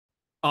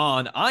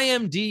On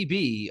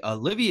IMDb,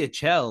 Olivia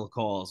Chell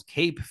calls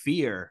Cape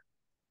Fear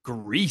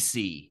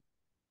greasy.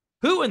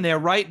 Who in their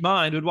right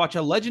mind would watch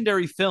a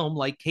legendary film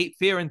like Cape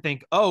Fear and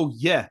think, oh,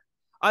 yeah,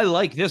 I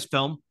like this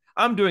film.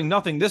 I'm doing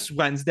nothing this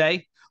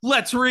Wednesday.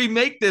 Let's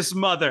remake this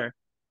mother.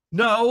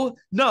 No,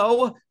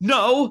 no,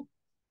 no,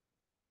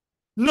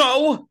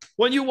 no.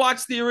 When you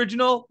watch the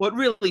original, what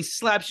really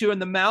slaps you in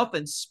the mouth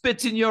and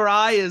spits in your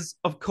eye is,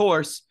 of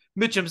course,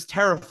 Mitchum's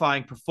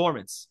terrifying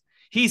performance.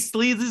 He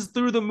sleazes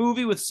through the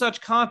movie with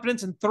such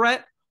confidence and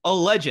threat, a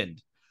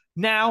legend.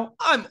 Now,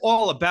 I'm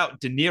all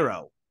about De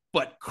Niro,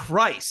 but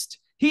Christ,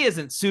 he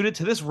isn't suited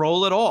to this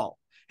role at all.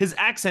 His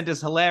accent is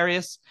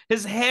hilarious,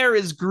 his hair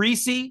is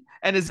greasy,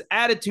 and his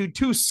attitude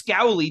too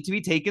scowly to be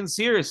taken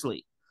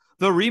seriously.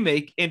 The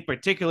remake, in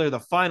particular the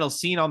final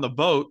scene on the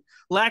boat,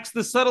 lacks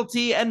the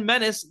subtlety and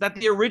menace that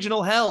the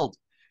original held.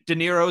 De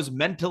Niro's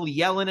mental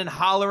yelling and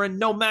hollering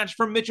no match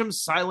for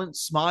Mitchum's silent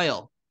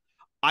smile.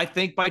 I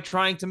think by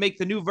trying to make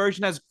the new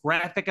version as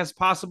graphic as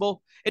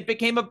possible, it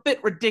became a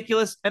bit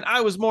ridiculous, and I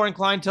was more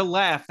inclined to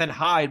laugh than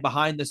hide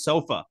behind the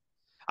sofa.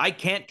 I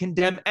can't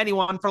condemn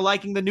anyone for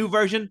liking the new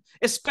version,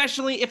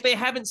 especially if they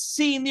haven't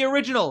seen the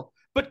original.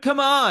 But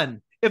come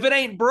on, if it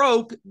ain't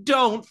broke,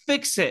 don't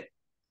fix it.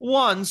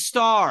 1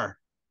 star.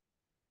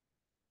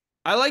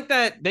 I like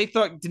that they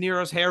thought De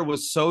Niro's hair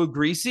was so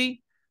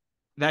greasy.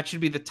 That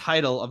should be the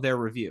title of their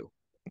review.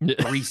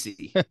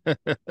 Greasy.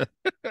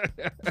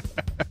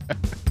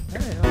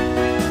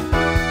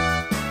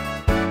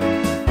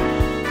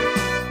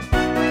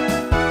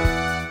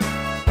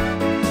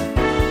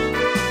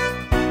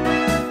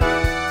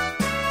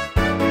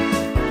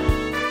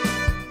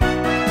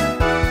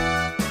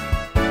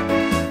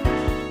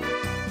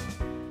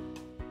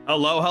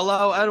 Hello,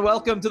 hello, and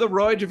welcome to the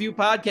Royd Review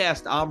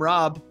Podcast. I'm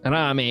Rob. And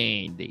I'm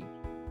Andy.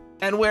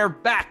 And we're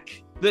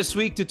back this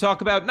week to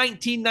talk about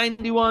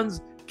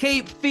 1991's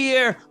Cape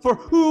Fear for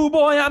 "Ooh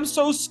Boy, I'm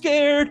so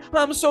scared.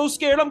 I'm so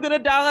scared I'm gonna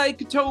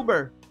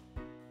die-ctober."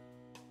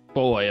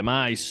 Boy, am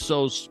I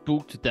so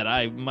spooked that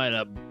I might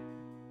have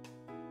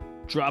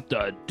dropped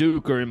a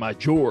duker in my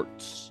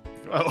jorts.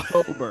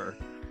 October.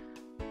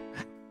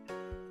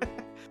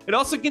 It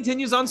also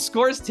continues on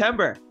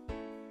Scorsese.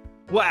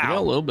 Wow. Yeah,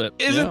 a little bit.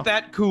 Isn't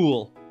that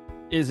cool?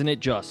 Isn't it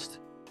just?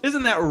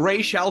 Isn't that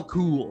racial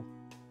cool?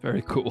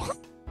 Very cool.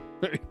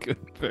 Very good.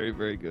 Very,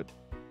 very good.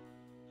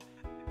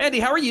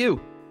 Andy, how are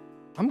you?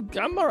 I'm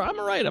all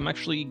right. I'm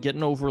actually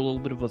getting over a little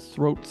bit of a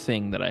throat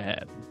thing that I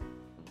had.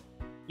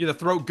 You're the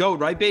throat goat,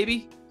 right,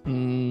 baby?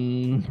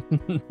 Don't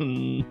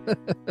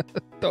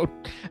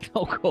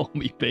call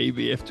me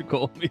baby after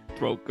calling me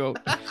throat goat.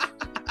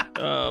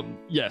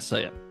 Yes,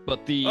 I am.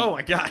 But oh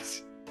my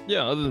gosh.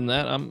 Yeah, other than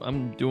that,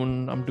 I'm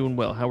doing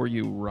well. How are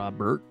you,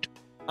 Robert?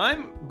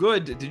 I'm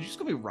good. Did you just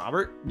call me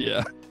Robert?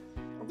 Yeah.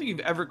 I don't think you've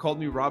ever called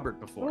me Robert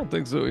before. I don't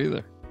think so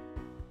either.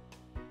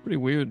 Pretty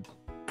weird.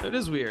 It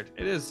is weird.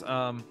 It is.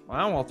 I'm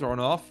all thrown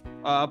off.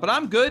 But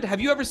I'm good.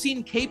 Have you ever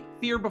seen Cape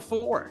Fear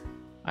before?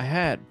 I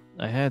had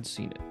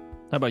seen it.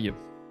 How about you?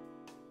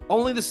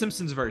 Only the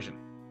Simpsons version.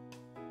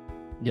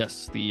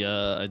 Yes.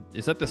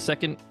 Is that the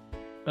second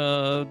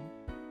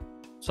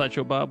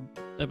Sideshow Bob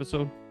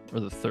episode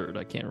or the third?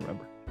 I can't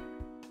remember.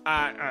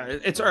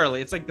 It's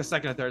early. It's like the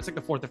second or third. It's like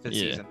the fourth or fifth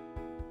season.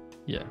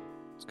 Yeah,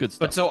 it's good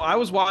stuff. But so I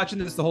was watching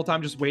this the whole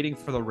time, just waiting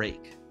for the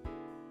rake.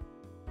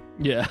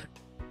 Yeah.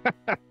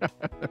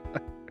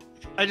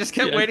 I just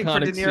kept waiting for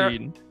De Niro.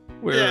 Scene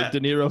where De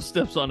Niro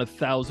steps on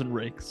 1,000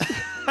 rakes.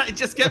 I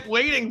just kept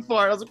waiting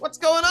for it. I was like, what's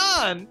going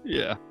on?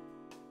 Yeah.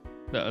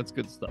 No, it's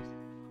good stuff.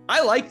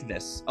 I liked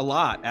this a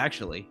lot,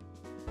 actually.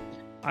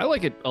 I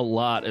like it a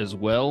lot as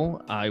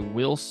well. I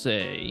will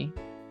say,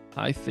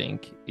 I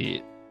think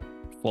it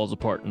falls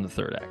apart in the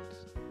third act.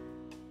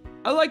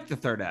 I like the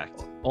third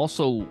act.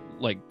 Also,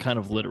 like, kind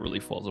of literally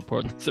falls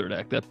apart in the third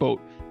act. That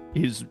boat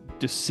is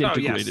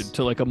disintegrated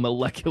to like a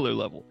molecular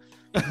level.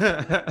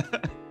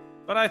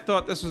 But I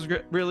thought this was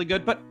really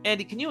good. But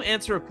Andy, can you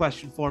answer a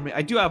question for me?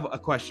 I do have a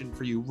question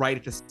for you right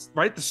at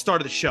the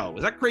start of the show.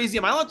 Is that crazy?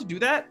 Am I allowed to do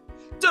that?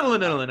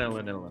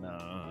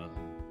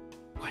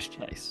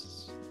 Question.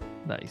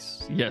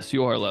 Nice. Yes,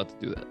 you are allowed to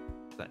do that.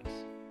 Thanks.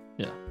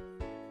 Yeah.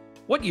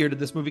 What year did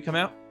this movie come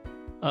out?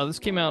 This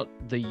came out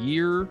the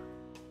year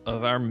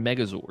of our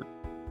Megazord,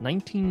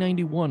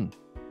 1991.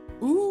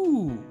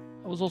 Ooh.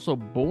 I was also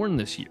born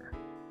this year.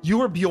 You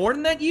were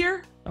Bjorn that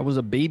year? I was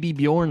a baby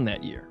Bjorn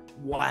that year.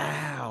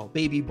 Wow.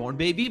 Baby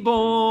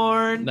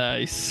born.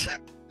 Nice.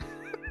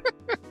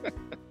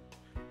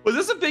 Was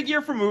this a big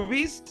year for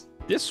movies?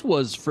 This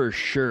was for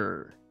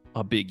sure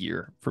a big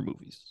year for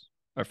movies.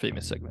 Our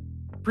famous segment.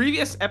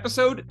 Previous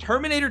episode,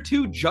 Terminator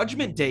 2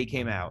 Judgment Day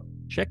came out.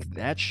 Check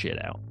that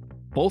shit out.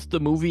 Both the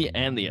movie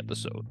and the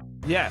episode.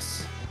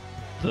 Yes.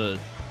 The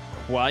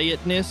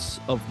quietness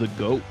of the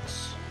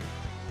goats.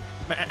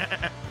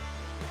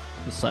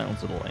 The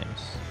silence of the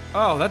lambs.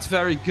 Oh, that's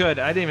very good.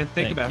 I didn't even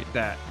think about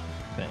that.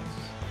 Thanks.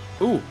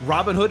 Ooh,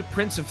 Robin Hood,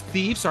 Prince of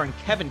Thieves, starring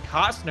Kevin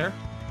Costner.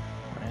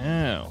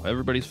 Wow,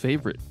 everybody's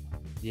favorite.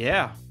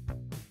 Yeah.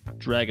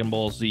 Dragon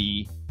Ball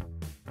Z,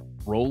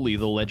 Broly,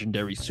 the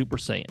legendary Super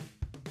Saiyan.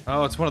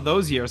 Oh, it's one of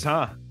those years,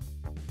 huh?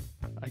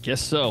 I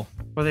guess so.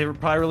 Where they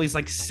probably released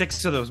like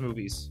 6 of those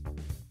movies.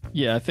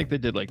 Yeah, I think they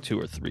did like 2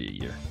 or 3 a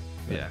year.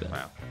 Yeah,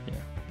 wow. Yeah.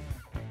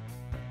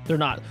 They're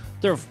not.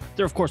 They're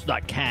of course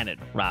not canon,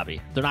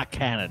 Robbie. They're not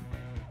canon.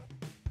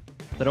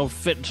 They don't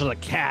fit into the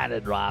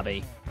canon,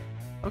 Robbie.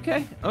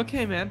 Okay,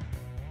 man.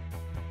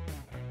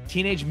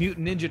 Teenage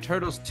Mutant Ninja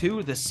Turtles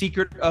 2: The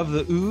Secret of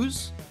the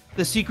Ooze.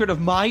 The Secret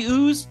of My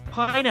Ooze.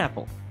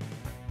 Pineapple.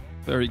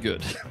 Very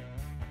good.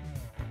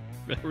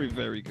 Very,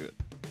 very good.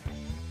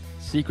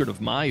 Secret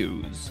of My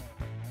Ooze.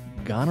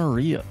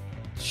 Gonorrhea.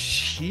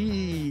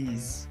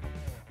 Jeez.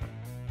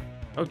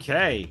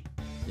 Okay.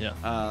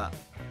 Yeah.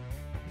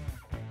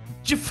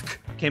 JFK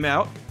came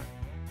out.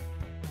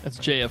 That's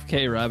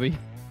JFK, Robbie.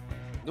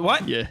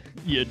 What? Yeah,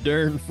 you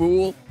darn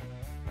fool.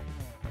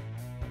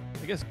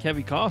 I guess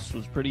Kevin Costner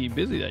was pretty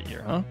busy that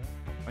year, huh?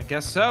 I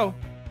guess so.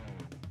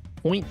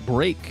 Point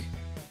Break.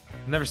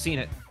 Never seen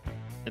it.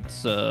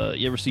 It's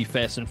you ever see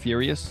Fast and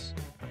Furious?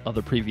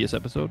 The previous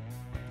episode?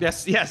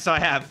 Yes, I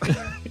have.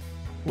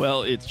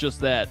 Well, it's just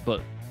that,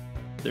 but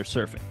they're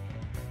surfing.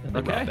 And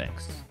they rob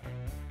banks.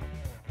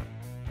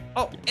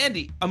 Oh,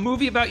 Andy, a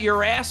movie about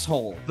your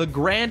asshole, The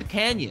Grand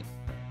Canyon.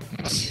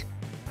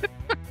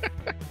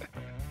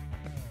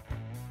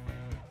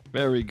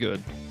 Very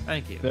good.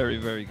 Thank you. Very,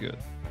 very good.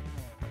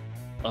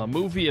 A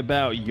movie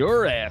about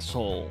your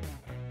asshole.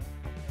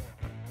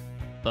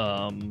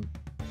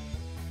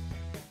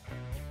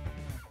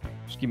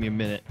 Just give me a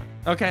minute.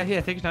 Okay, yeah,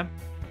 take your time.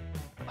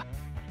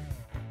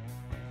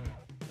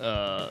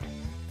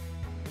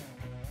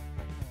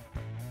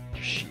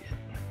 Shit.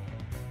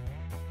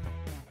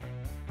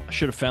 I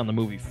should have found the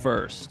movie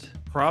first.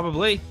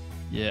 Probably.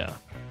 Yeah.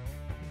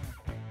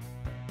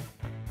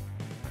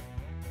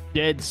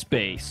 Dead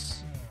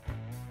Space.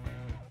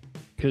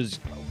 Because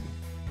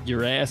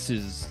your ass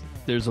is...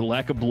 There's a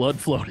lack of blood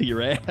flow to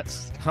your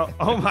ass.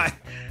 Oh my.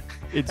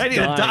 It's I need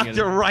a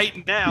doctor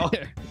right now.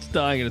 Yeah, it's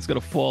dying and it's going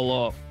to fall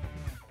off.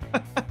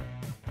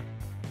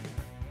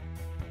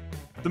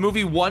 The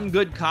movie One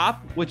Good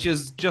Cop, which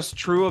is just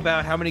true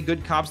about how many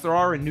good cops there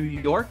are in New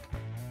York.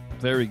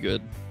 Very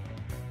good.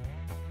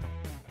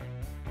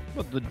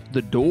 But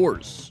the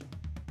Doors.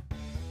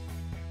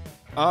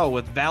 Oh,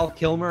 with Val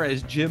Kilmer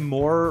as Jim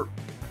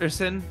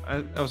Morrison.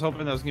 I was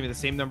hoping that was going to be the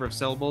same number of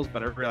syllables,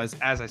 but I realized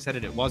as I said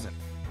it, it wasn't.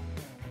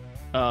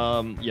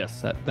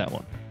 Yes, that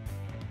one.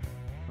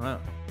 Wow.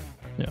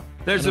 Yeah.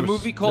 There's a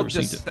movie called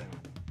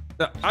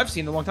I've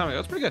seen it a long time ago.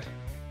 It's pretty good.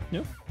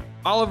 Yeah.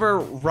 Oliver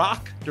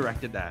Rock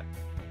directed that.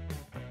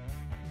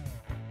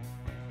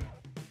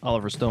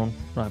 Oliver Stone,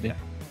 Robbie. Yeah.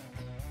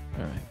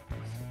 All right.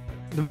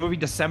 The movie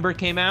December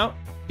came out.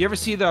 You ever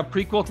see the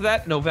prequel to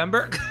that,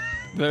 November?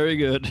 Very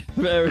good.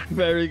 Very,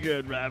 very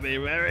good, Robbie.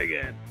 Very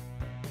good.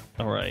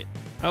 All right.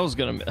 I was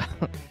gonna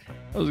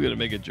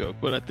make a joke,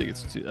 but I think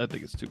it's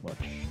too much.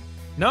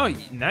 No,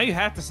 now you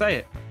have to say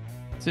it.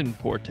 It's in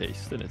poor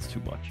taste, and it's too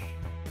much.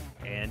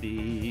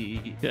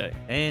 Andy. Okay.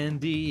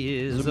 Andy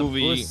is a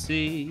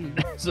pussy.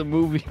 It's a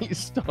movie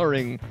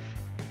starring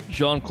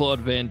Jean-Claude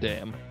Van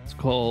Damme. It's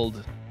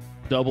called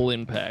Double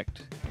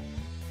Impact.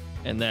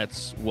 And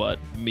that's what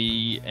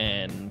me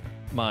and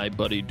my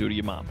buddy do to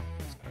your mom.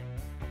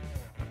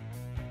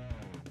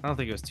 I don't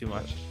think it was too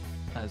much.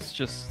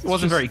 It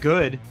wasn't very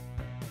good.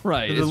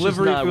 Right. The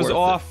delivery was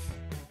off.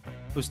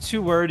 It was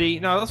too wordy.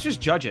 No, let's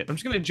just judge it. I'm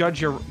just going to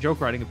judge your joke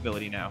writing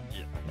ability now.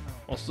 Yeah.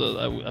 Also,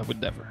 I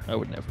would never.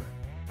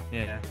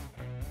 Yeah.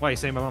 Why, you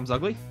saying my mom's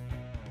ugly?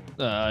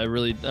 I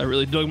really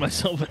dug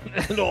myself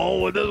in the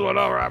hole with this one,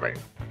 Robbie.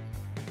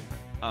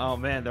 Oh,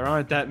 man, there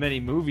aren't that many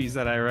movies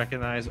that I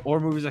recognize or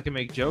movies I can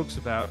make jokes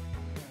about.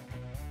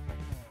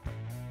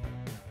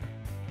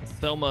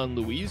 Thelma and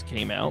Louise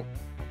came out.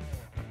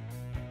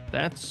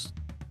 That's,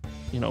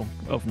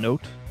 of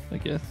note, I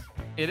guess.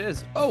 It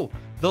is. Oh,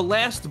 The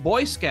Last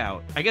Boy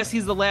Scout. I guess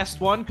he's the last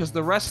one because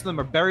the rest of them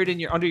are buried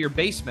in under your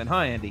basement, huh,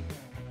 Andy?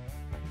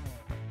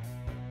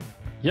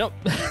 Yep.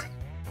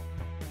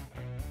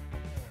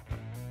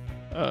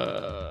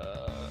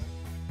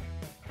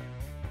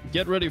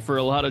 Get ready for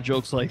a lot of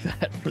jokes like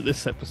that for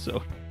this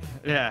episode.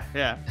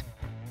 Yeah.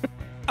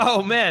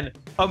 Oh, man.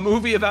 A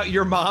movie about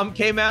your mom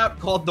came out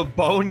called The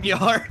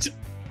Boneyard.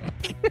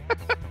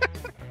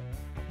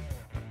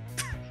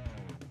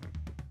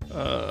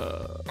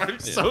 I'm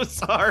so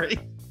sorry.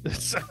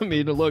 I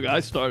mean, look, I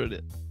started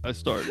it.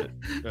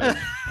 Right?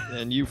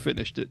 And you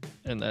finished it,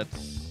 and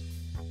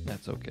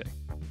that's okay.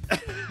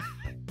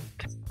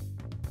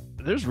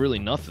 There's really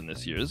nothing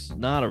this year. This is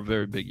not a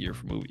very big year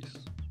for movies.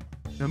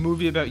 A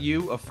movie about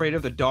you, Afraid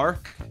of the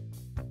Dark?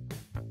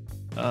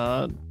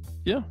 Yeah,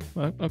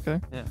 okay.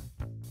 Yeah.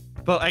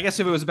 But I guess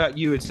if it was about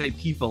you, it'd say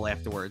People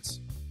afterwards.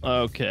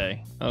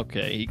 Okay,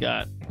 he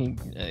got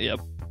it.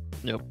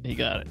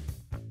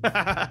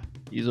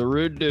 He's a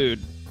rude dude.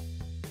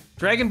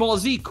 Dragon Ball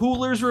Z,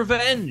 Cooler's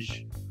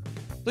Revenge.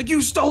 Like,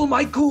 you stole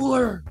my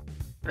cooler!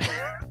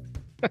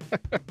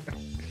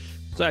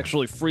 It's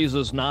actually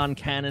Frieza's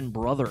non-canon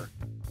brother.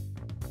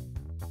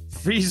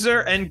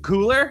 Freezer and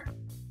Cooler?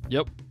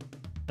 Yep.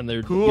 And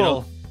they're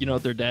cool. You know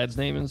what their dad's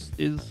name is?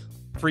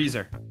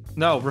 Freezer.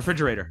 No,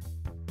 refrigerator.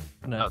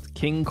 No, it's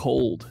King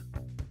Cold.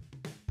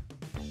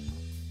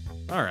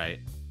 All right.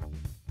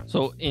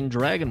 So in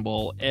Dragon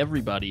Ball,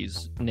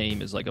 everybody's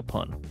name is like a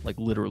pun. Like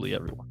literally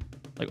everyone.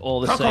 Like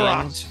all the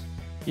Kakarot. Saiyans.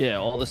 Yeah,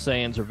 all the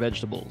Saiyans are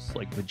vegetables.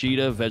 Like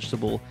Vegeta,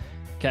 vegetable.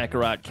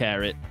 Kakarot,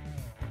 carrot.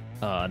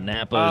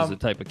 Nappa is a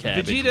type of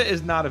cabbage. Vegeta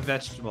is not a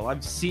vegetable.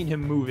 I've seen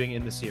him moving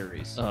in the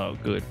series. Oh,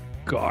 good.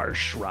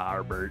 Gosh,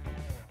 Robert.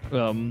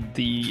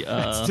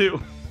 That's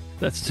two.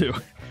 That's two.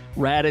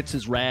 Raditz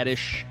is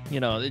radish. You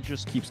know, it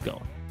just keeps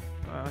going.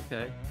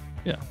 Okay.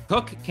 Yeah.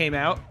 Hook came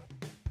out.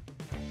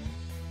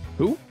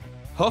 Who?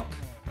 Hook.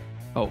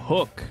 Oh,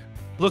 Hook.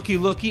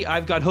 Looky,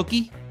 I've got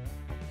Hooky.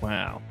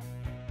 Wow.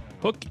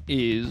 Hook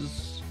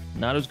is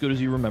not as good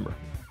as you remember.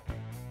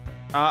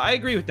 I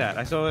agree with that.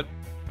 I saw it.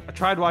 I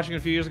tried watching it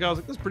a few years ago. I was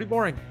like, this is pretty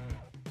boring.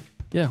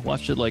 Yeah,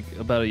 watched it like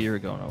about a year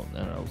ago,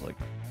 and I was like,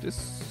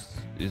 this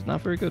is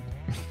not very good.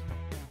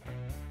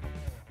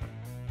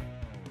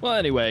 Well,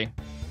 anyway,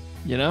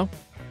 you know?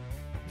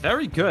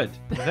 Very good.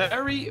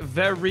 Very,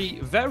 very,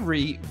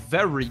 very,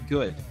 very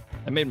good.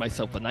 I made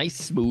myself a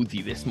nice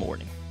smoothie this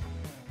morning.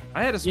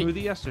 I had a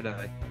smoothie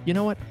yesterday. You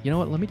know what?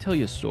 Let me tell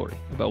you a story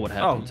about what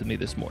happened to me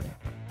this morning.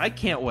 I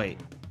can't wait.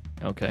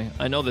 Okay?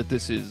 I know that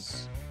this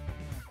is,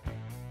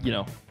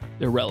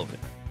 irrelevant,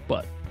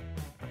 but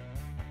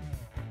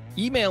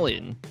email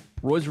in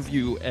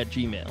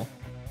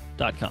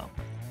roysreview@gmail.com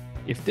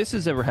if this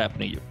has ever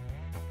happened to you.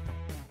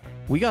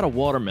 We got a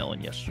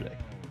watermelon yesterday.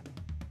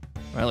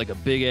 Right? Like a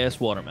big-ass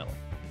watermelon.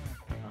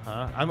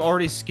 Uh-huh. I'm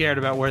already scared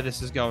about where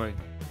this is going.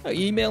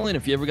 Email in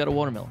if you ever got a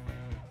watermelon.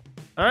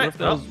 All right. What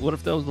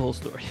if that was the whole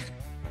story?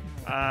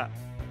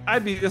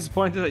 I'd be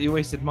disappointed that you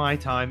wasted my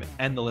time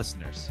and the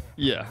listeners.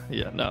 Yeah,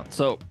 no.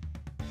 So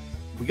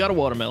we got a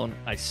watermelon.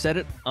 I set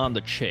it on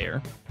the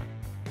chair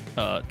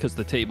because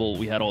the table,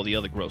 we had all the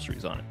other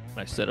groceries on it.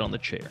 I set it on the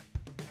chair.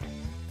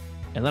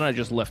 And then I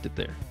just left it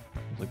there. I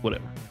was like,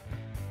 whatever.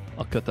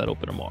 I'll cut that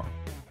open tomorrow.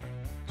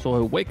 So I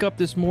wake up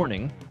this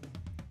morning,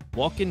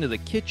 walk into the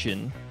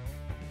kitchen,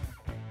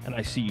 and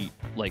I see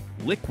like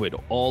liquid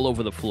all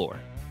over the floor.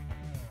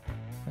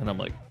 And I'm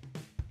like,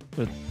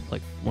 did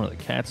like one of the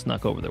cats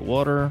knock over their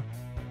water?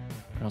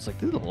 And I was like,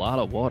 this is a lot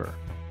of water.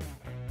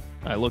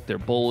 I look, their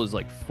bowl is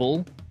like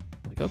full.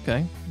 I'm like,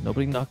 okay,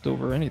 nobody knocked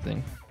over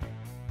anything.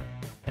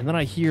 And then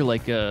I hear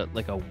like a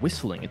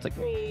whistling. It's like,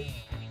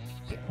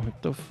 what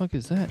the fuck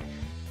is that?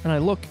 And I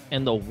look,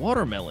 and the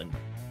watermelon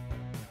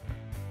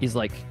is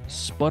like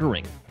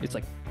sputtering. It's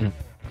like,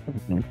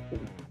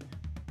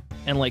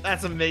 and like,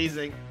 that's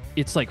amazing.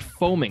 It's like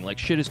foaming, like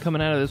shit is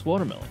coming out of this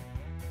watermelon.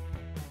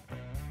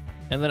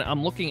 And then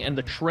I'm looking, and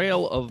the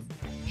trail of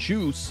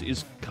juice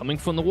is coming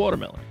from the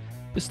watermelon.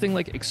 This thing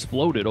like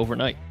exploded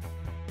overnight.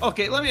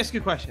 Okay, let me ask you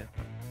a question.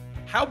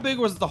 How big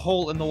was the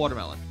hole in the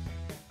watermelon?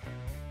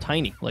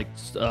 Tiny, like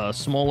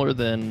smaller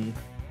than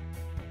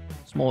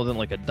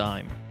like a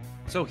dime.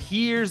 So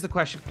here's the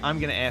question I'm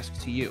going to ask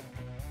to you.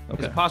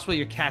 Okay. Is it possible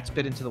your cat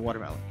bit into the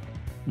watermelon?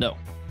 No.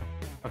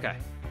 Okay.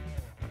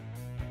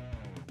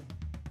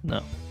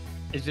 No.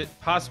 Is it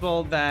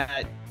possible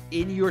that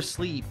in your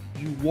sleep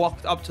you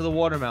walked up to the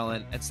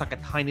watermelon and stuck a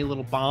tiny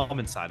little bomb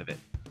inside of it?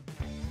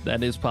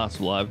 That is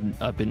possible.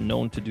 I've been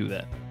known to do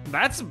that.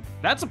 That's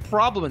a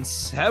problem in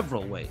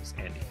several ways,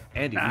 Andy.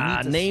 Andy, we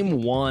need to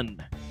name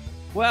one.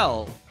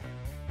 Well,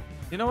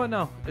 you know what?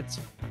 No,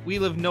 we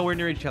live nowhere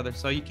near each other,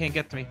 so you can't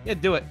get to me. Yeah,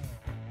 do it.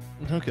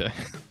 Okay.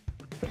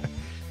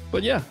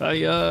 But yeah,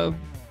 I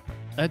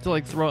had to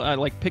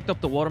I picked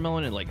up the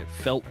watermelon and like it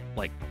felt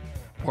like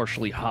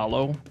partially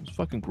hollow. It was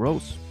fucking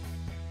gross.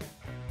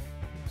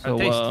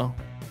 So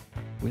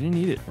we didn't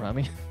eat it,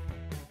 Robbie.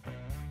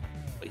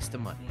 Waste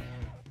of money.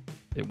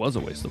 It was a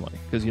waste of money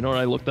because you know what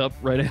I looked up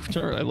right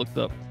after? I looked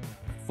up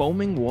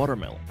foaming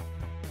watermelon,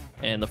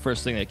 and the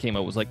first thing that came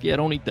up was like, yeah,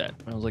 don't eat that.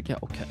 And I was like, yeah,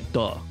 okay,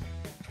 duh.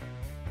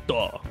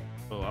 Oh,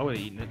 I would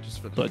have eaten it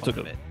just for the So I fun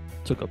of it.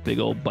 took a big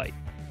old bite.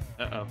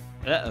 Uh-oh.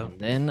 And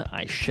then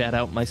I shat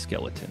out my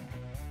skeleton.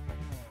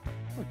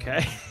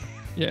 Okay.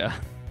 Yeah.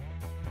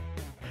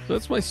 So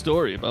that's my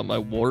story about my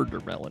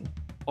watermelon.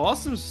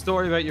 Awesome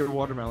story about your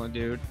watermelon,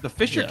 dude. The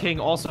Fisher Yeah. King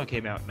also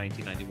came out in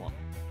 1991.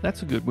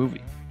 That's a good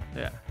movie.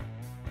 Yeah.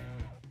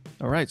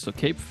 All right, so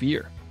Cape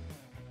Fear.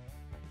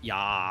 Yeah,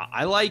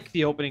 I like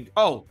the opening.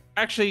 Oh,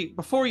 actually,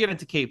 before we get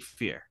into Cape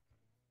Fear,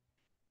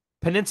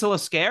 Peninsula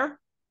Scare?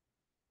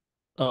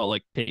 Oh,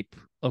 like Cape.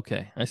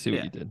 Okay, I see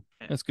what you did.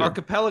 That's good.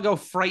 Archipelago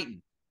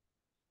Frighten.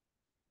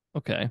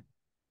 Okay.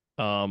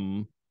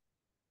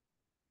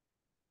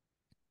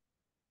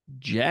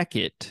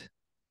 Jacket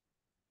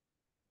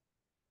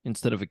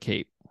instead of a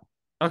cape.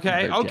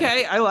 Okay,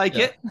 Jacket. I like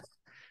it.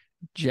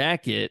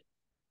 Jacket.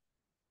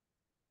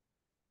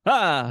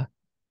 Ah.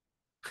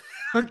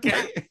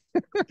 Okay.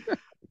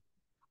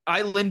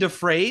 Island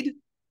Afraid.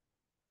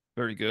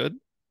 Very good.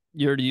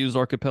 You already used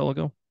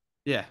Archipelago?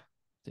 Yeah.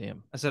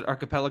 Damn. I said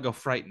Archipelago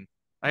Frighten.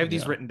 I have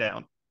these written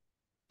down.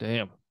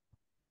 Damn.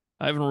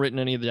 I haven't written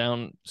any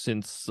down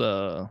since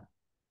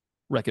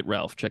Wreck-It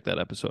Ralph. Check that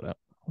episode out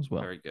as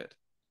well. Very good.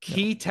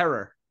 Key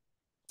Terror.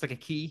 It's like a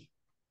key.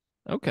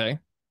 Okay.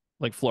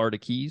 Like Florida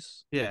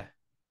Keys. Yeah.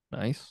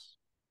 Nice.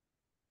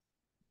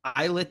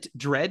 Islet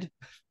Dread.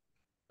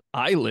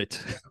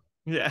 Islet.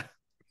 Yeah.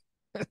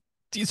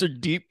 These are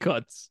deep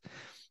cuts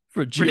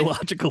for Pretty.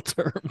 geological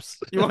terms.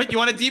 You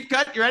want a deep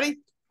cut? You ready?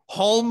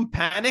 Home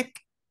Panic.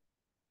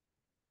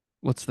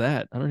 What's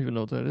that? I don't even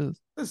know what that is.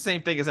 The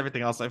same thing as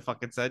everything else I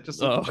fucking said.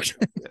 Just a Oh,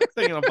 fucking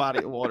thing in a body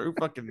of water. Who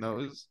fucking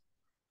knows?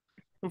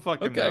 Who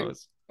fucking okay.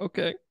 knows?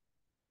 Okay.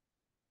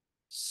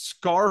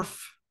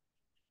 Scarf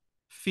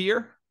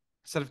Fear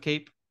instead of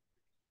Cape.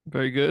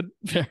 Very good.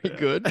 Very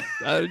good.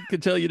 I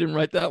could tell you didn't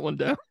write that one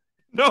down.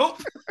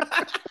 Nope.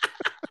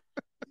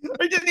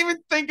 I didn't even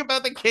think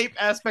about the Cape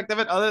aspect of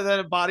it other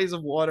than bodies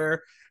of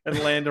water and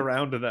land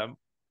around to them.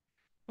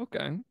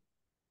 Okay.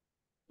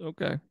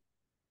 Okay.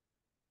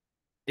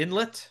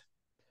 Inlet.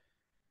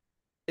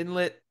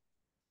 Inlet.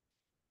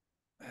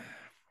 I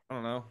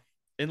don't know.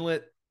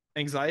 Inlet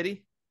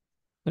anxiety.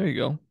 There you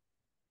go.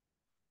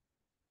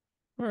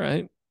 All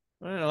right.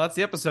 I don't know. That's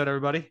the episode,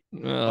 everybody.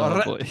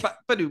 Oh boy.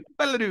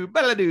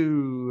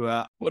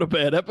 What a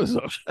bad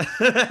episode.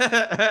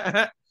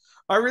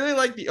 I really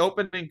like the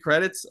opening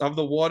credits of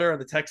the water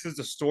and the text is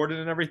distorted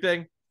and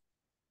everything.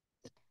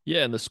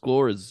 Yeah, and the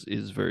score is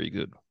very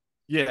good.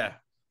 Yeah.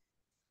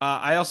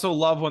 I also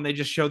love when they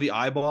just show the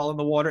eyeball in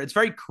the water. It's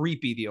very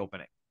creepy, the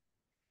opening.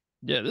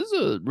 Yeah, this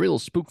is a real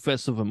spook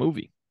fest of a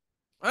movie.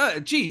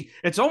 Gee,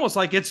 it's almost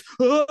like it's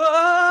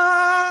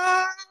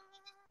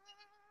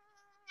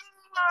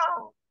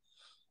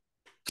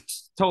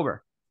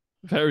October.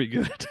 Very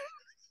good.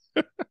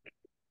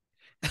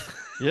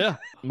 Yeah.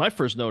 My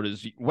first note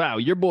is, wow,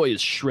 your boy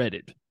is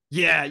shredded.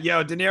 Yeah,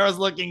 yo, De Niro's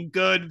looking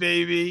good,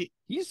 baby.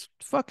 He's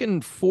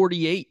fucking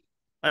 48.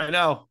 I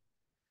know.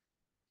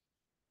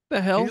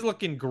 The hell? He's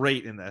looking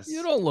great in this.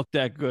 You don't look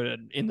that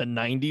good in the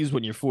 90s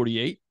when you're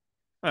 48.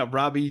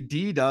 Robbie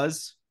D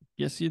does.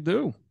 Yes, you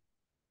do.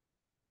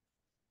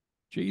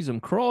 Jeez, I'm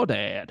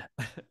crawdad.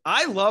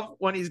 I love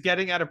when he's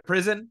getting out of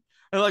prison.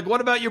 And like,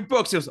 what about your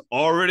books? He goes,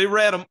 already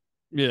read them.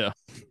 Yeah.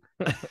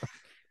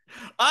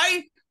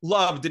 I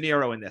love De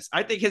Niro in this.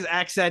 I think his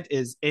accent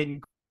is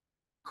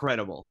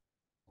incredible.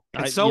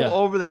 It's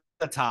over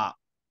the top.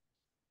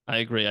 I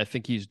agree. I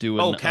think he's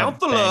doing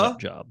counselor a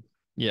job.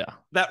 Yeah.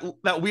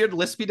 That weird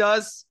lisp he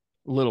does.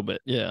 A little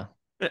bit, yeah.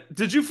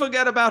 Did you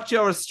forget about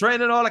your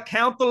restraining order,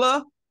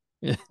 counselor?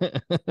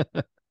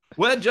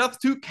 We're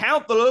just two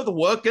counselors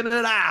working it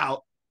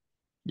out.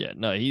 Yeah,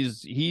 no,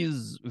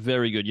 he's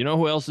very good. You know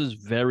who else is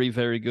very,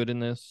 very good in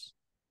this?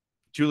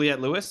 Juliette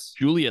Lewis.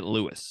 Juliette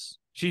Lewis.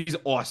 She's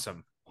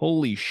awesome.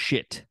 Holy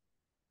shit.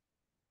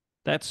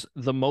 That's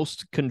the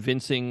most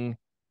convincing,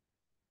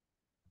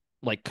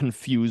 like,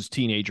 confused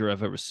teenager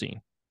I've ever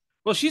seen.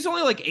 Well, she's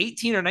only like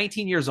 18 or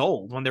 19 years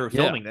old when they were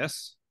filming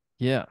this.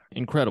 Yeah,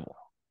 incredible.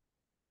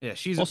 Yeah,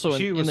 she was so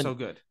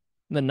good.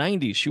 In the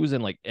 90s, she was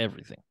in like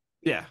everything.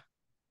 Yeah.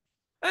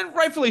 And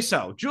rightfully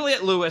so.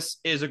 Juliette Lewis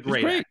is a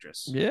great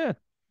actress. Yeah.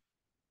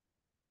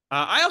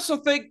 I also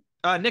think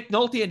Nick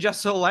Nolte and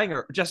Jessica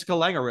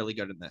Lange are really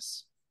good in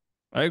this.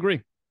 I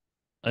agree.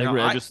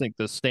 I just think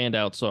the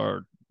standouts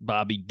are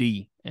Bobby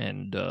D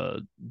and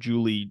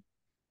Julie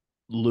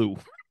Lou.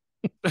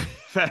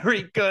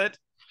 Very good.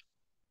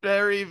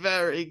 Very,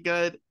 very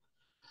good.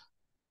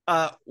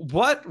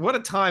 What a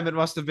time it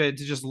must have been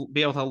to just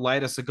be able to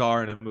light a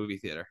cigar in a movie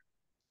theater.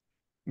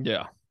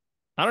 Yeah.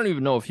 I don't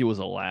even know if he was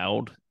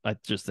allowed. I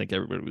just think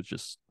everybody was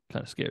just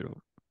kind of scared of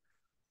him.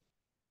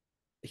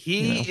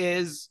 He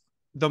is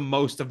the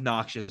most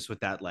obnoxious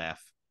with that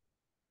laugh.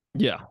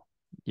 Yeah.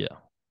 Yeah.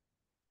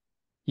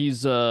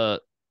 He's a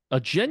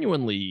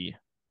genuinely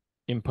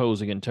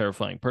imposing and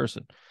terrifying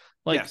person.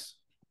 Like, yes.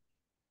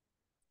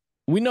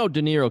 We know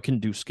De Niro can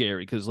do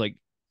scary because, like,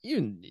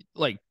 even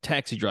like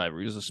Taxi Driver,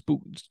 he was a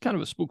spook, kind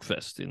of a spook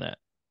fest in that.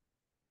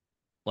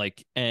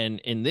 Like, and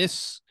in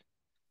this,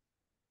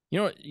 you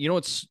know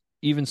what's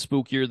even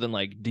spookier than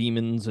like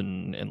demons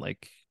and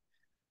like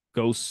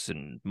ghosts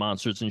and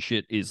monsters and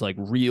shit is like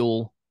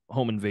real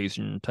home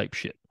invasion type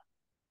shit.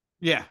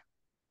 Yeah,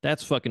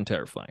 that's fucking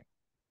terrifying.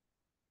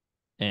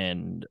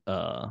 And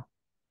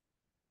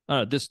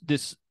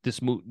this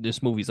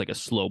movie's like a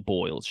slow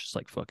boil. It's just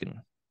like fucking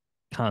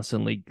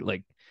constantly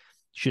like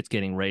shit's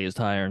getting raised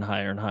higher and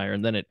higher and higher,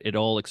 and then it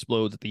all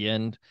explodes at the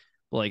end.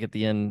 Like at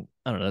the end,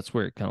 I don't know. That's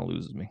where it kind of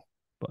loses me,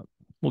 but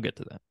we'll get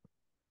to that.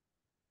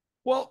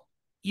 Well,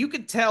 you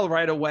could tell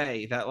right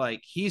away that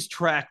like he's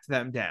tracked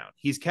them down.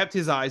 He's kept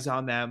his eyes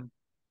on them.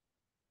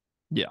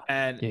 Yeah,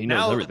 and he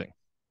knows everything.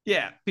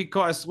 Yeah,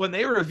 because when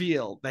they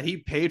revealed that he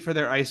paid for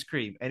their ice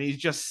cream and he's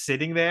just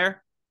sitting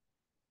there.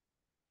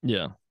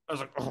 Yeah, I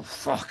was like, oh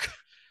fuck,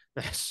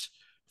 that's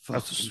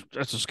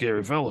a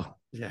scary fella.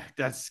 Yeah,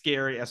 that's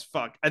scary as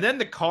fuck. And then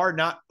the car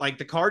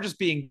just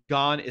being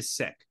gone is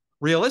sick.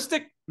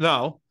 Realistic?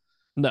 No,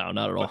 not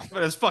at all.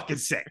 But it's fucking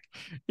sick.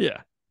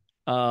 Yeah.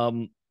 My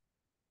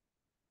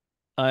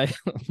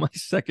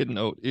second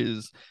note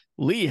is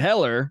Lee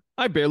Heller.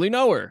 I barely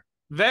know her.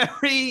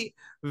 Very,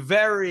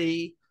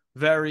 very,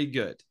 very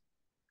good.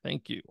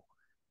 Thank you.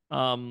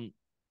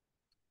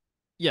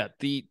 Yeah,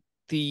 the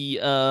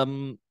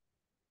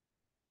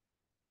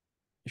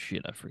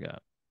Shit, I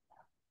forgot.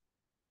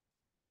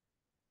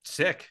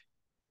 Sick.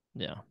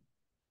 Yeah.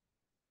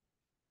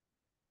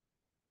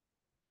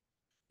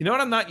 You know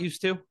what I'm not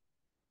used to?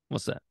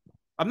 What's that?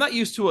 I'm not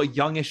used to a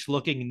youngish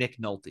looking Nick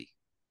Nolte.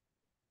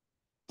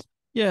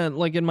 Yeah,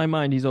 like in my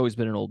mind, he's always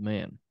been an old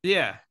man.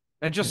 Yeah.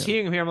 And just Yeah.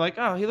 seeing him here, I'm like,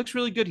 oh, he looks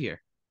really good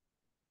here.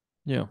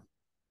 Yeah.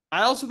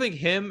 I also think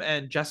him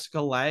and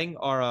Jessica Lange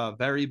are a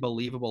very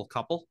believable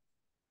couple.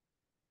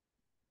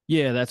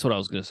 Yeah, that's what I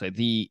was gonna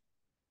say.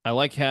 I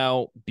like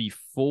how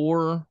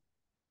before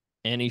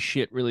any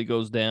shit really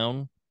goes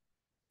down,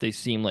 they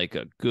seem like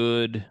a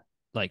good,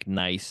 like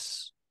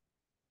nice,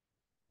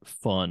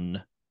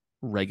 fun,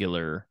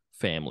 regular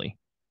family.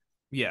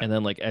 Yeah. And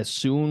then like as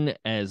soon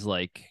as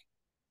like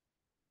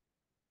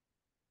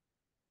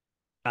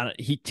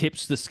he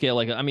tips the scale,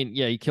 like I mean,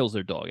 yeah, he kills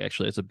their dog.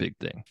 Actually, it's a big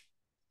thing.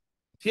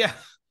 Yeah.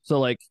 So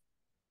like,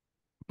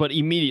 but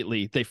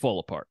immediately they fall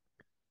apart,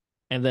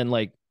 and then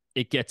like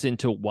it gets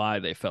into why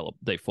they fall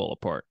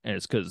apart, and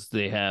it's because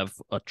they have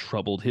a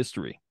troubled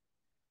history,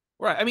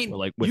 Right. I or mean,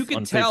 like you with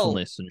could tell,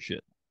 unfaithfulness and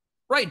shit.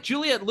 right?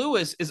 Juliette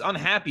Lewis is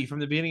unhappy from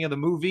the beginning of the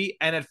movie.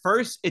 And at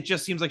first, it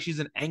just seems like she's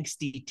an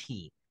angsty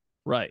teen.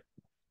 Right.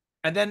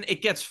 And then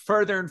it gets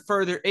further and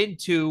further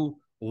into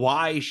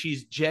why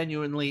she's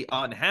genuinely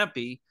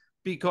unhappy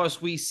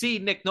because we see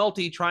Nick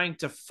Nolte trying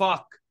to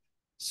fuck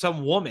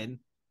some woman,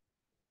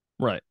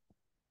 Right.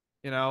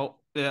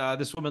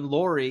 this woman,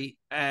 Lori,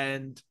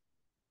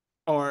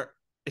 or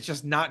it's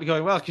just not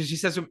going well because she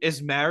says,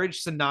 is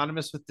marriage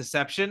synonymous with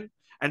deception?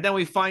 And then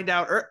we find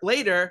out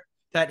later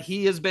that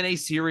he has been a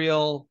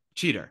serial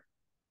cheater.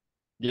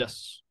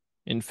 Yes.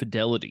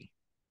 Infidelity.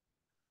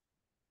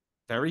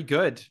 Very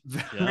good.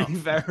 Yeah.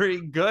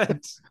 Very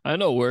good. I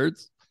know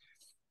words.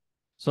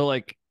 So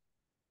like,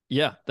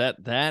 yeah,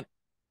 that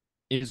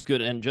is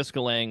good. And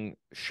Jessica Lange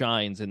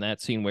shines in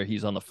that scene where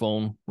he's on the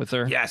phone with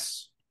her.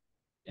 Yes.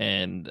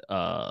 And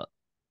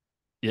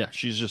yeah,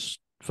 she's just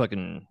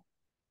fucking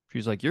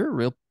she's like, you're a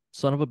real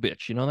son of a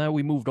bitch. You know that?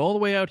 We moved all the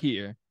way out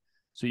here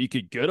so you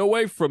could get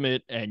away from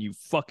it, and you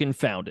fucking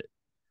found it.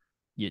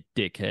 You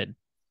dickhead.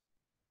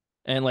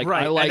 And like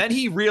Right. And then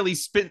he really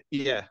spin.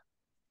 Yeah.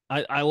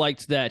 I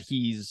liked that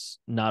he's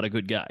not a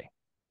good guy.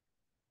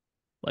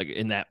 Like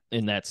in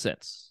that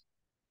sense.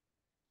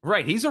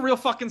 Right. He's a real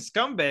fucking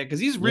scumbag because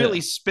he's really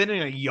Yeah.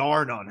 spinning a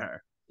yarn on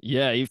her.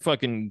 Yeah, he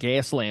fucking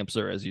gas lamps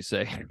her, as you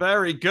say.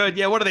 Very good.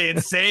 Yeah. What are they in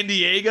San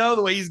Diego?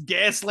 The way he's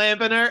gas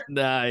lamping her?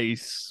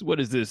 Nice. What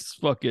is this?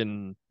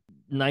 Fucking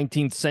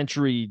 19th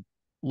century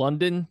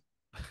London?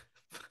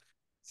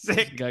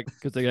 Sick.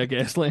 Because they got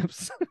gas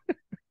lamps.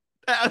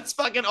 That's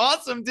fucking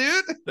awesome,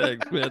 dude.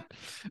 Thanks, man.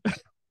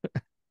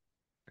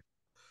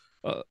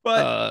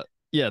 But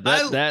Yeah,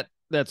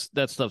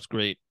 that stuff's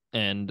great,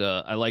 and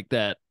I like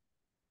that.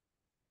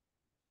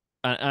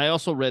 I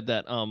also read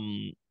that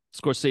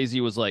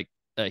Scorsese was like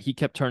he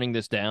kept turning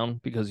this down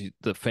because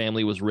the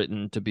family was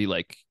written to be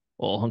like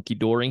all hunky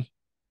dory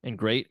and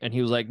great, and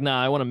he was like,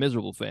 "Nah, I want a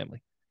miserable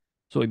family,"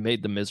 so he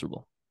made them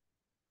miserable.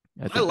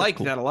 I I think that's like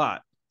cool. that a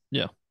lot.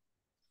 Yeah,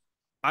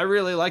 I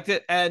really liked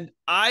it. And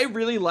I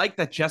really like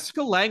that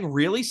Jessica Lange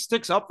really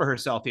sticks up for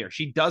herself here.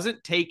 She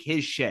doesn't take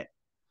his shit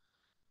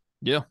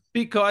yeah,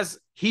 because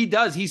he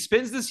does. He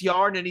spins this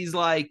yarn and he's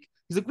like,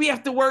 we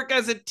have to work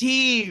as a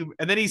team.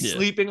 And then he's yeah.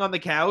 sleeping on the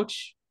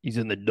couch. He's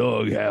in the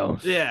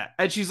doghouse. Yeah.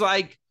 And she's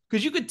like,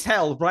 because you could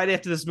tell right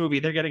after this movie,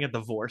 they're getting a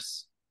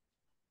divorce.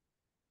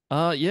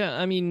 Yeah.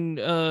 I mean,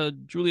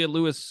 Juliette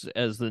Lewis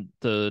as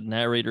the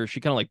narrator, she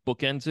kind of like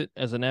bookends it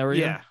as a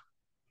narrator. Yeah.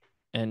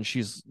 And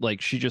she's like,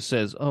 she just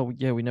says, "Oh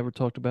yeah, we never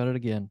talked about it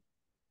again.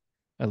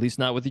 At least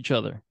not with each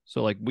other."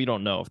 So like, we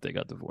don't know if they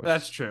got divorced.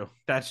 That's true.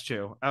 That's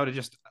true. I would have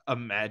just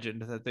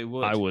imagined that they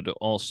would. I would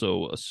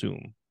also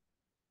assume.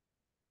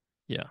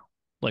 Yeah.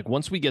 Like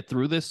once we get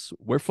through this,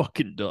 we're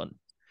fucking done.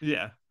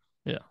 Yeah.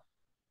 Yeah.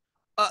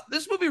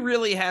 This movie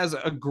really has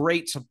a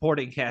great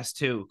supporting cast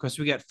too, because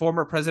we get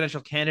former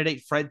presidential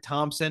candidate Fred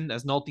Thompson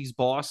as Nolte's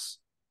boss.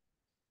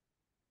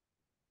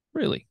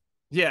 Really?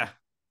 Yeah.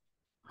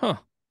 Huh.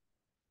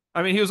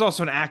 I mean, he was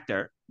also an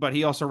actor, but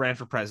he also ran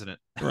for president.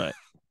 Right.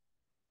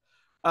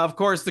 Of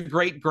course, the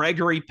great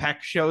Gregory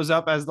Peck shows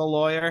up as the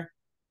lawyer.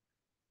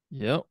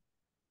 Yep.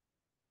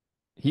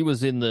 He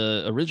was in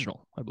the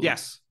original, I believe.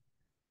 Yes.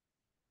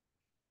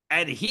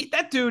 And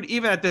that dude,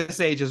 even at this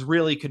age, is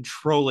really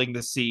controlling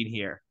the scene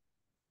here.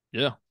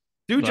 Yeah.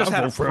 Dude just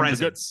had a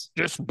presence.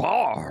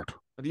 Disbarred.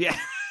 Yeah.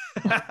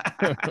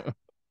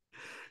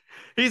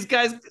 He's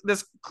guys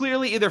this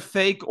clearly either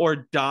fake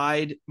or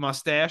dyed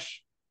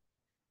mustache.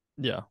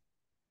 Yeah.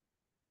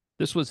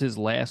 This was his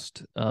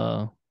last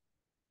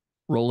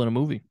role in a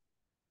movie,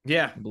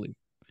 Yeah. I believe.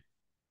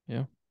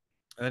 Yeah.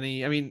 And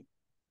he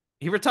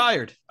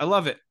retired. I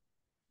love it.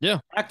 Yeah.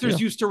 Actors Yeah.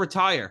 used to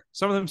retire.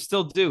 Some of them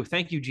still do.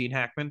 Thank you, Gene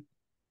Hackman.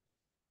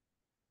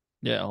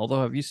 Yeah.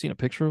 Although, have you seen a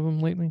picture of him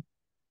lately?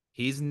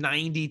 He's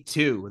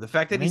 92. The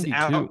fact that 92. he's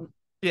out.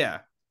 Yeah.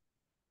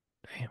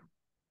 Damn.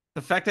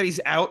 The fact that he's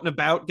out and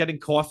about getting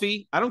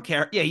coffee, I don't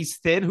care. Yeah, he's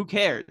thin. Who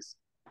cares?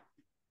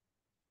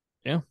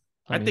 Yeah.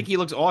 I think he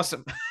looks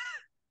awesome.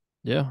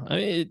 Yeah, I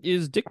mean,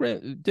 is Dick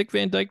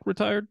Van Dyke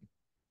retired?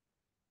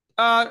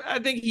 I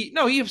think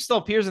he still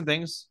appears in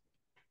things.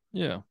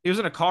 Yeah, He was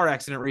in a car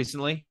accident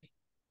recently.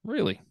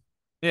 really.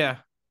 Yeah.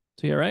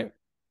 Is he all right?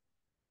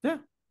 Yeah.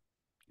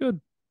 Good.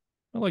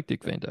 I like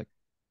Dick Van Dyke.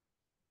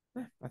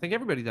 Yeah, I think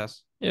everybody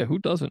does. Yeah, who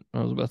doesn't? I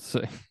was about to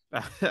say.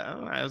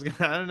 I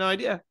have no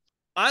idea.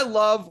 I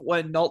love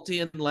when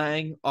Nolte and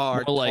Lang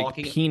are More like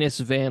talking. penis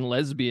van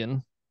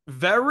lesbian.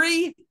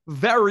 Very,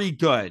 very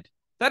good.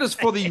 That is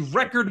for the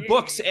record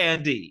books,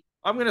 Andy.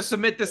 I'm going to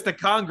submit this to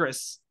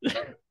Congress.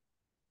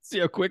 See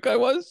how quick I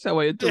was? How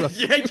I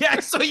interrupted Yeah, you? yeah.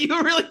 So you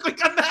were really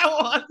quick on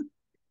that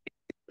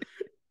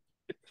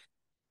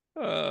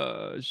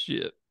one.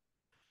 Shit.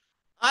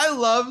 I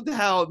loved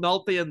how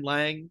Nolte and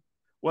Lang,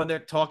 when they're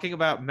talking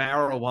about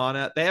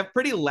marijuana, they have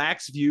pretty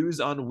lax views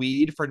on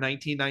weed for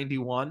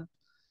 1991.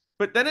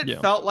 But then it Yeah.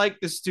 felt like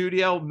the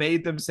studio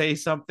made them say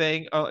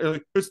something.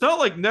 Like, it's not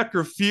like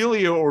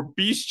necrophilia or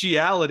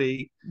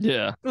bestiality.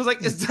 Yeah. It was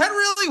like, is that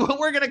really what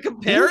we're going to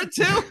compare it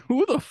to?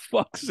 Who the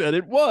fuck said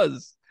it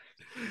was?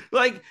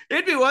 Like,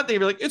 it'd be one thing to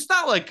be like, it's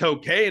not like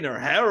cocaine or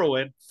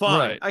heroin.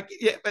 Fine. Right.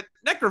 Yeah, but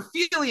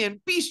necrophilia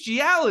and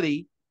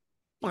bestiality,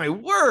 my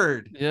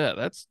word.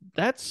 Yeah,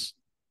 that's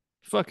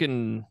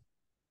fucking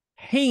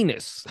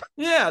heinous.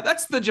 Yeah,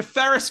 that's the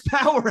Jafaris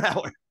Power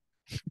Hour.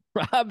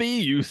 Robbie,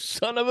 you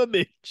son of a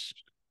bitch.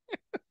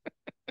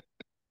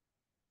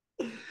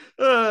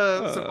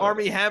 Some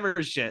Army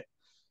Hammer shit.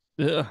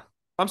 Yeah.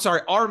 I'm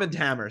sorry, Arm and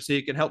Hammer, so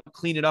you can help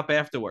clean it up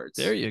afterwards.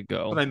 There you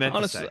go. What I meant to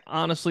Honestly, say.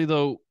 honestly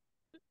though,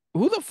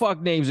 who the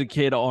fuck names a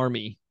kid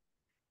Army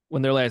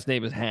when their last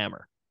name is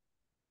Hammer?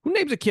 Who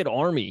names a kid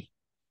Army?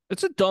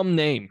 It's a dumb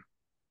name,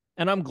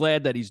 and I'm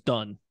glad that he's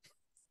done.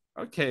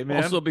 Okay,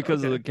 man. Also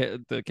because okay.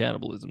 of the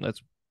cannibalism.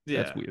 That's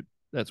Yeah. weird.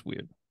 That's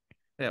weird.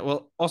 Yeah.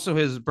 Well, also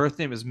his birth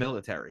name is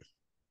military.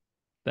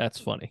 That's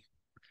funny.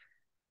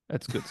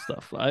 That's good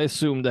stuff. I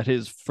assumed that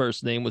his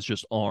first name was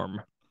just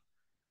Arm,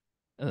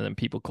 and then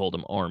people called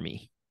him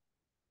Army.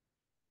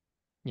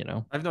 You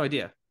know, I have no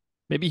idea.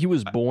 maybe he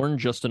was born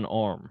just an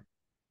arm,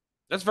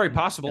 That's very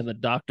possible. and the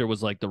doctor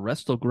was like, "The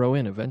rest will grow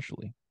in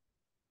eventually."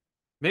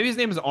 Maybe his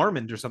name is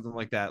Armand or something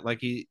like that.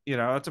 Like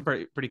that's a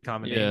pretty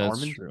common name, Yeah, that's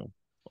Armand. true.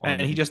 And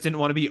he Armand. just didn't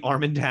want to be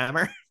Armand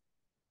Hammer.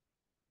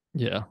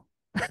 Yeah.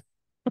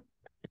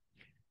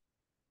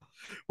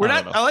 We're I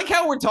don't not. know. I like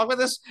how we're talking about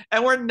this,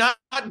 and we're not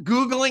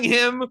Googling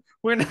him.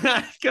 We're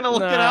not gonna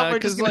look it up. Nah, We're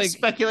just because gonna like,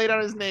 speculate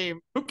on his name.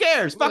 Who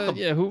cares? Fuck him.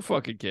 yeah, who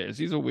fucking cares?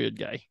 He's a weird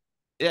guy.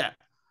 Yeah.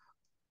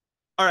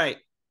 All right.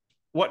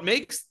 What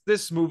makes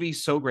this movie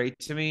so great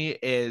to me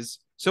is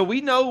so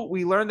we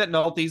learned that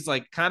Nolte's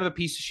like kind of a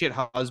piece of shit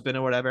husband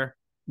or whatever.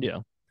 Yeah.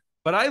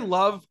 But I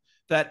love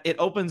that it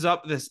opens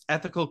up this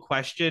ethical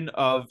question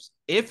of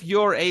if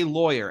you're a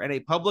lawyer and a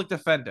public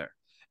defender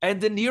and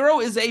De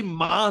Niro is a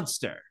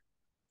monster,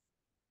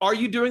 are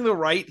you doing the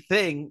right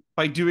thing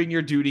by doing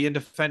your duty and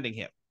defending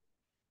him?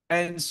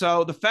 And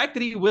so the fact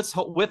that he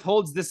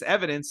withholds this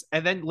evidence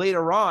and then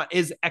later on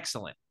is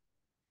excellent.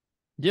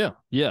 Yeah.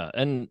 Yeah.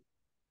 And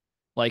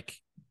like,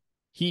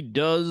 he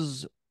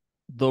does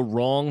the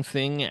wrong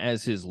thing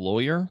as his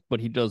lawyer, but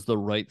he does the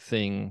right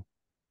thing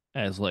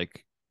as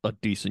like a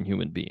decent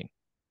human being,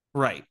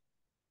 Right.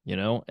 you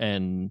know?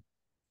 And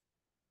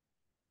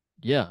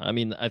yeah, I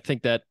mean, I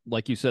think that,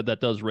 like you said,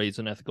 that does raise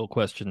an ethical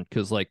question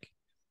because, like,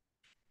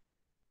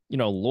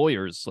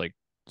 lawyers, like,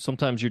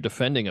 sometimes you're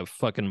defending a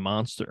fucking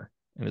monster,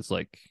 and it's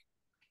like,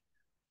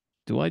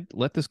 do I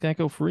let this guy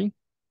go free?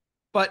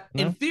 But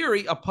in No?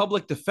 theory, a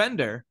public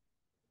defender,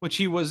 which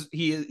he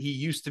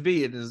used to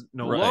be and is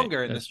no Right.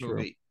 longer in That's this true.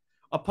 movie,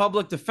 a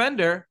public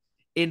defender,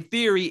 in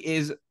theory,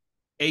 is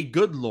a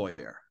good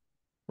lawyer.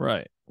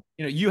 Right.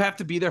 You have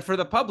to be there for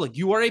the public.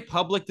 You are a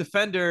public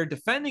defender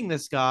defending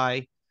this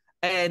guy.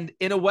 And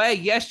in a way,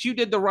 yes, you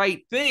did the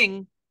right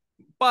thing,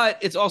 but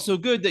it's also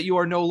good that you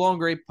are no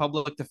longer a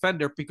public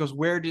defender because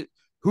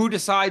who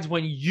decides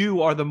when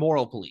you are the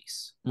moral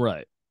police?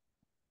 Right.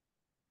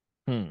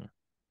 Hmm.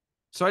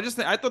 So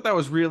I thought that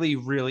was really,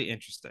 really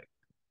interesting.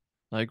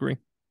 I agree.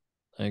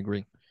 I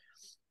agree.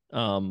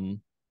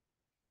 Um,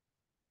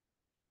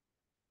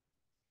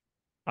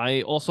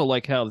 I also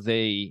like how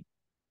they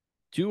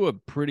do a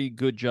pretty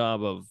good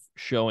job of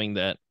showing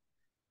that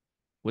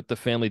with the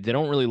family, they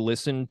don't really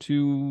listen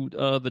to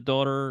the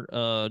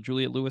daughter,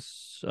 Juliette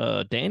Lewis,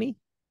 Danny,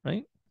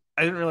 right?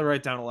 I didn't really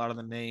write down a lot of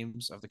the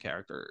names of the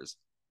characters.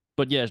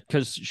 But yeah,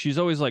 because she's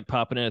always like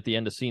popping in at the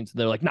end of scenes, and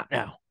they're like, "Not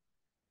now,"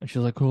 and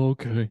she's like, "Oh,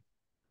 okay."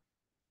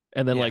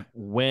 And then Yeah. like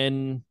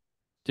when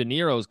De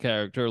Niro's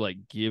character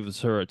like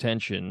gives her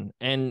attention,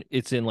 and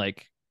it's in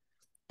like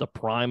the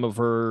prime of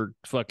her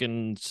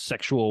fucking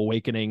sexual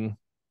awakening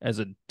as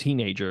a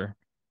teenager,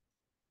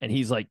 and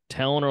he's like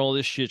telling her all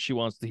this shit she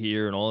wants to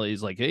hear, and all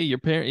he's like, "Hey, your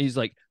parent," he's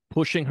like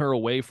pushing her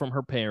away from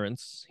her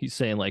parents. He's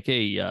saying like,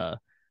 "Hey,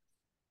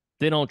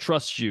 they don't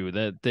trust you.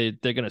 That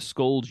they're gonna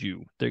scold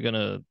you. They're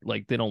gonna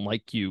like they don't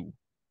like you.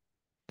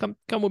 Come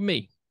with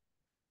me."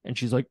 And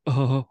she's like,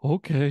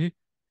 okay."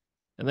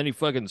 And then he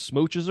fucking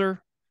smooches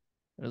her,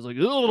 I was like,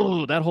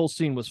 oh, that whole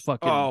scene was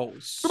fucking Oh,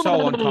 so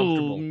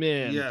uncomfortable.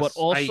 man, but Yes,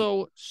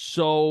 also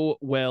so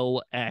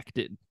well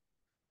acted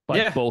by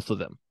yeah, both of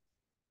them.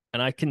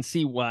 And I can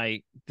see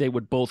why they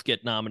would both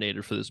get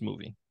nominated for this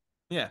movie.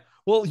 yeah.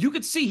 Well, you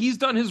could see he's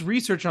done his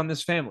research on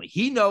this family.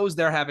 He knows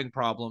they're having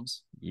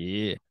problems,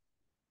 Yeah.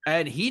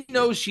 and he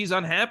knows she's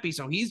unhappy,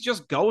 so he's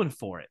just going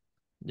for it.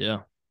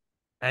 Yeah.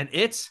 And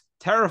it's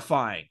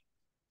terrifying.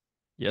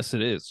 Yes,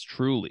 it is,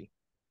 truly.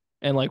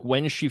 And like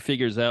when she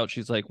figures out,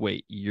 she's like,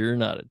 wait, you're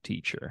not a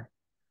teacher.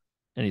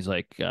 And he's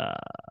like, what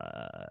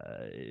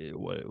are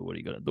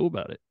you going to do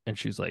about it? And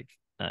she's like,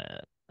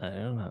 I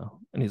don't know.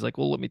 And he's like,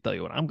 well, let me tell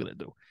you what I'm going to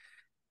do.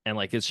 And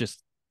like, it's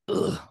just,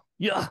 ugh,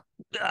 yeah,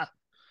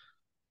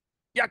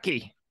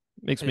 yucky.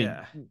 Makes me,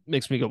 Yeah.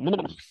 makes me go,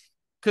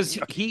 Because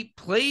he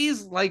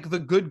plays like the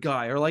good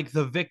guy or like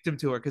the victim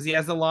to her. Because he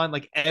has the line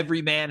like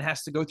every man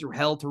has to go through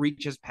hell to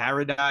reach his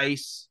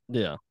paradise.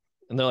 yeah.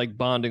 And they're like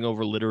bonding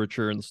over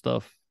literature and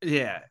stuff.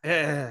 Yeah.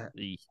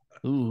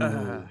 Ooh,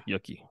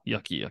 yucky,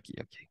 yucky, yucky,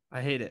 yucky.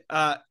 I hate it.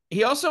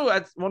 He also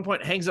at one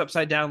point hangs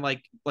upside down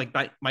like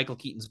Michael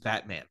Keaton's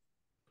Batman.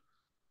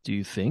 Do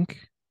you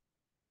think?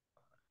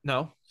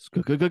 No.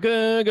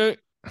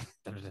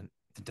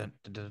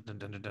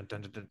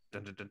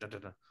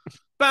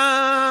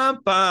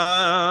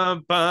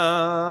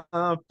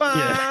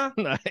 Yeah,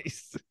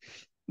 nice,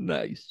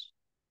 nice.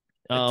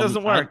 It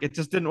doesn't work. It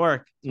just didn't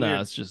work.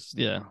 It's just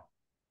yeah,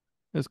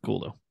 it's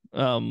cool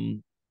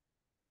though.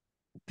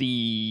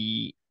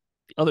 The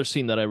other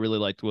scene that I really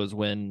liked was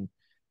when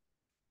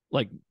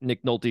like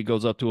Nick Nolte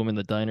goes up to him in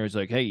the diner. He's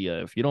like, "Hey,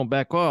 if you don't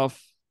back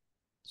off,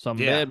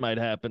 something bad might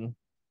happen."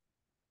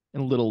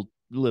 And little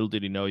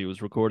did he know he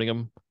was recording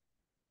him.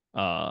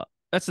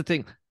 That's the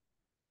thing.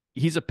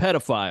 He's a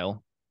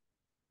pedophile.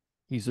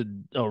 He's a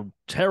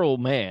terrible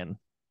man,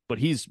 but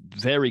he's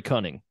very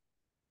cunning.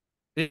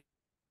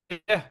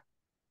 Yeah.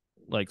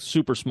 Like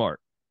super smart.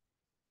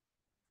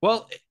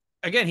 Well,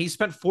 again, he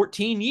spent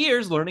 14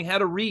 years learning how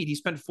to read. He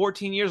spent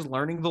 14 years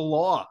learning the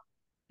law.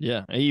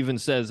 Yeah. He even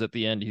says at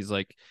the end, he's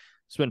like,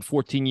 spent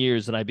 14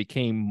 years and I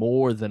became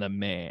more than a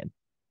man.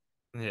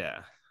 Yeah.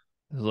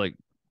 It's like,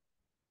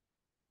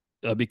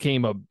 I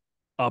became a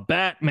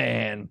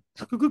Batman.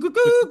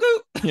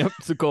 Yep,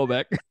 it's a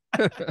callback.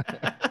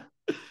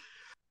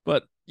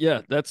 But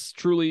yeah, that's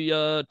truly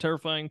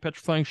terrifying,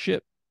 petrifying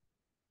shit.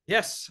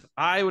 Yes,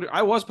 I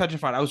was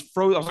petrified. I was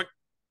frozen. I was like,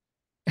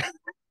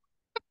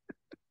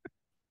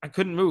 I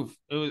couldn't move.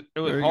 It was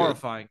Very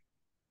horrifying.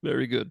 Good.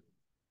 Very good.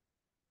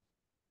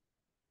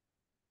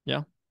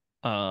 Yeah.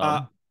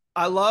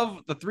 I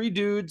love the three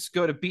dudes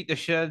go to beat the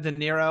shit out of De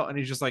Niro, and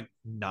he's just like,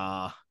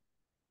 nah.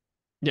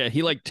 Yeah,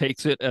 he like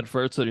takes it at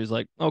first, and he's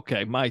like,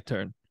 okay, my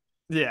turn.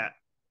 Yeah.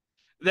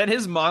 Then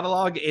his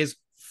monologue is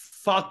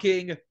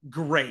fucking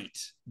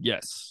great.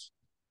 Yes.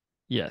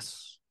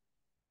 Yes.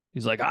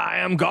 He's like, I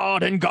am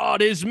God and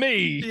God is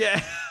me.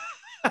 Yeah.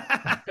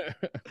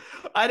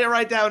 I didn't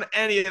write down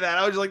any of that.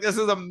 I was just like, this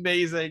is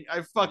amazing.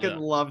 I fucking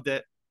loved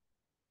it.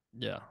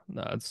 Yeah.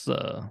 No, it's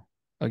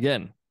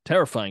again,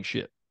 terrifying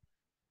shit.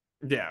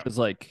 Yeah. It's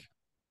like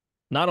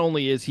not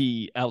only is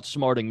he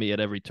outsmarting me at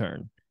every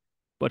turn,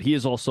 but he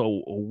is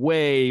also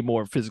way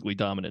more physically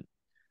dominant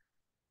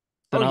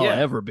than I'll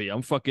ever be.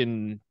 I'm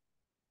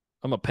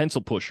a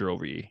pencil pusher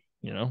over you,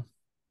 you know?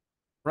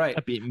 Right.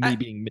 That being me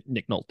being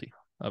Nick Nolte,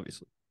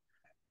 obviously.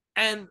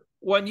 And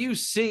when you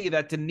see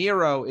that De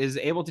Niro is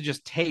able to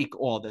just take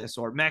all this,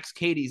 or Max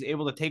Cady is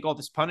able to take all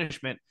this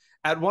punishment,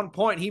 at one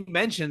point he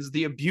mentions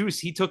the abuse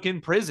he took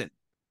in prison.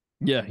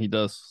 Yeah, he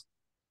does.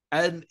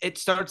 And it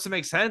starts to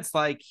make sense.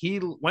 Like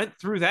he went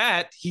through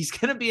that. He's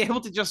going to be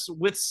able to just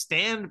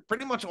withstand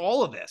pretty much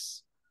all of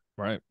this.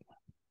 Right.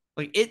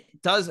 Like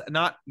it does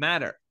not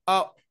matter.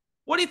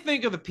 What do you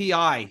think of the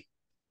PI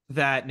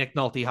that Nick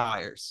Nolte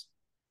hires?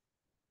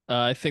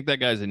 I think that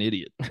guy's an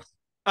idiot.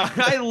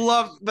 I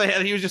love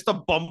that he was just a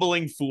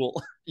bumbling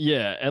fool.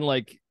 Yeah, and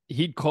like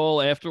he'd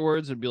call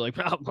afterwards and be like,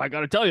 oh, "I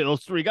got to tell you,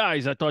 those three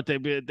guys, I thought they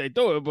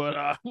do it,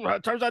 but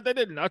it turns out they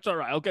didn't. That's all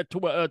right. I'll get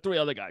three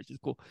other guys. It's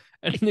cool."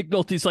 And Nick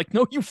Nolte's like,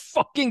 "No, you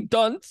fucking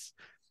dunce,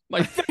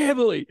 my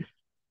family."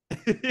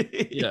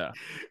 Yeah.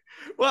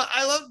 Well,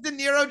 I love De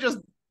Niro just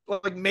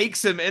like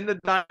makes him in the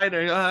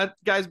diner.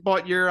 Guys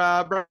bought your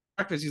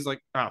breakfast. He's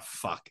like, "Oh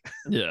fuck."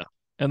 Yeah,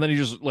 and then he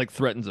just like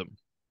threatens him,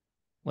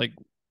 like,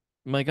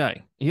 my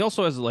guy. He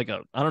also has like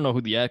I don't know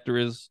who the actor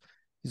is.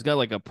 He's got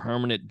like a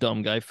permanent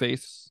dumb guy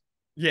face.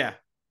 Yeah.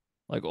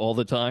 Like all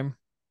the time.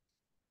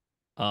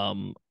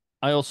 I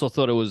also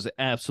thought it was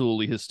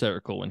absolutely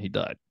hysterical when he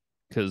died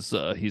because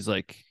he's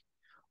like,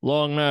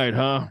 long night,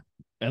 huh?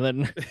 And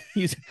then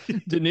he's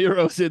De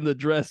Niro's in the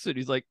dress and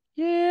he's like,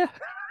 yeah.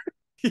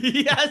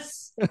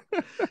 Yes.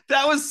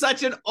 That was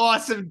such an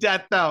awesome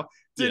death, though.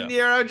 De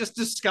Niro just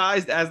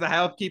disguised as the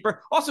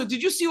housekeeper. Also,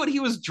 did you see what he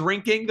was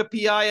drinking, the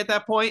PI, at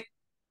that point?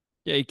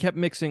 Yeah, he kept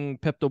mixing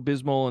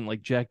Pepto-Bismol and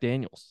like Jack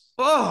Daniels.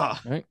 Oh,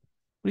 right.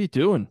 What are you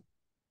doing?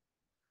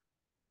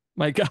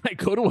 My guy,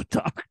 go to a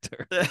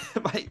doctor.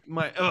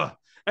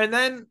 And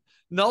then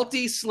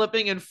Nolte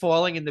slipping and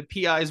falling in the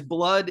PI's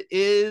blood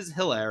is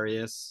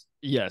hilarious.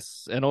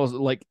 Yes, and also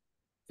like,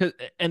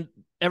 and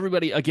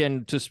everybody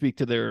again to speak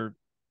to their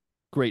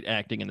great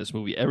acting in this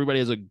movie. Everybody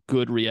has a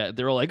good react.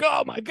 They're all like,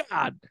 "Oh my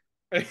god!"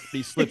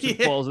 He slips and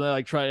Yeah. falls, and they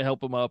like try to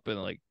help him up,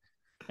 and like,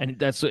 and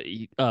that's what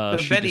The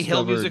she Benny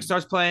Hill music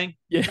discovered. starts playing.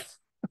 Yeah,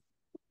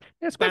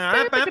 that's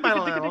my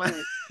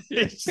family.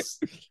 Yeah.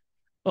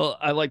 Well,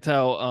 I liked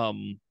how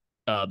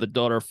the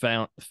daughter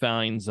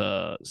finds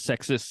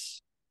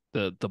sexist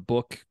the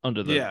book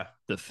under Yeah.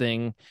 the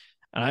thing,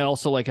 and I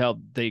also like how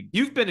they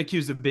You've been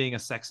accused of being a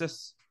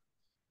sexist.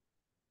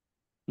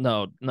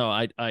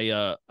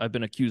 I've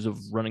been accused of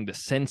running the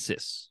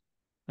census.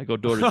 I go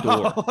door to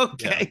door.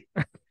 Okay.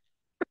 Yeah.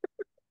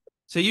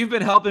 So you've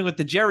been helping with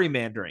the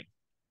gerrymandering.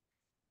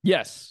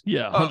 Yes.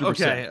 Yeah. Oh, 100%.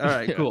 okay. All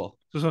right. Yeah. Cool.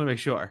 Just want to make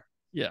sure.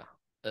 Yeah.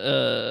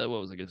 What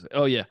was I gonna say?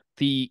 Oh yeah.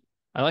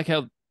 I like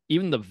how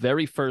even the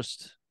very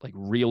first like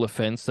real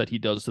offense that he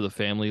does to the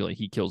family, like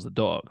he kills the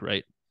dog,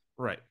 right?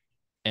 Right.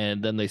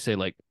 And then they say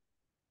like,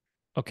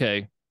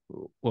 okay,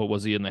 well,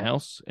 was he in the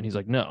house? And he's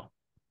like, no.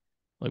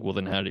 Like, well,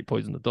 then how did he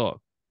poison the dog?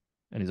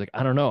 And he's like,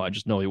 I don't know. I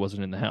just know he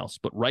wasn't in the house.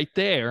 But right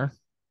there,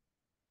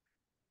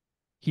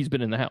 he's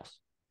been in the house.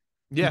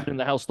 He's Yeah. been in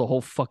the house the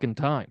whole fucking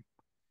time.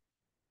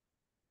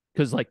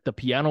 Because like the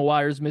piano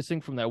wire's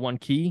missing from that one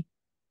key.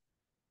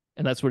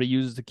 And that's what he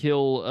uses to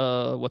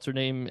kill what's her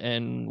name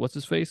and what's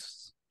his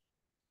face?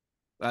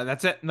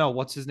 That's it. No,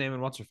 what's his name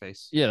and what's her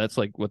face? Yeah, that's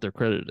like what they're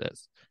credited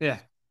as. Yeah.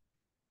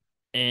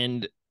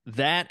 And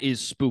that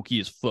is spooky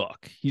as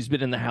fuck. He's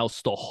been in the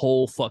house the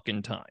whole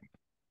fucking time.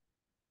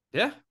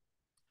 Yeah.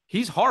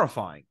 He's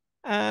horrifying.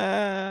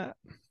 That's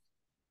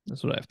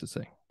what I have to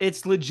say.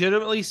 It's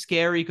legitimately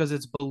scary because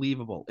it's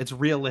believable. It's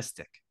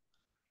realistic.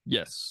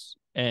 Yes.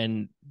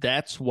 And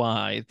that's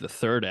why the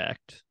third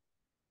act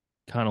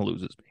kind of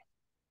loses me.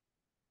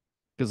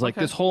 Because like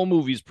this whole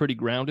movie is pretty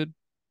grounded.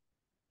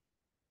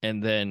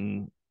 And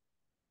then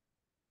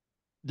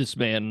this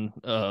man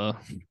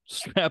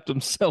strapped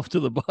himself to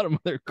the bottom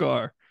of their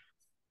car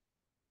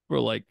for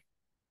like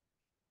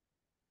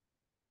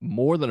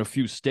more than a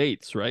few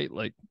states, right?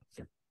 Like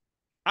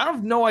I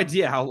have no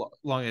idea how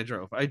long I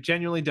drove. I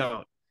genuinely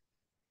don't.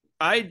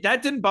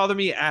 That didn't bother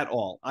me at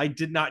all. I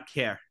did not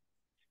care.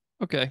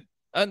 okay.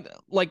 And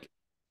like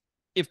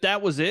if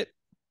that was it,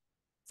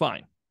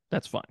 fine.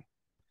 That's fine.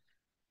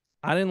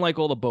 I didn't like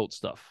all the boat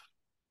stuff.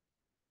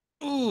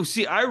 Ooh,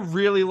 see, I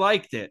really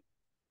liked it.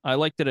 I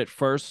liked it at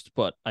first,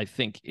 but I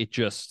think it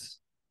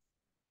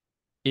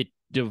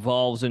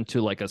devolves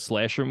into like a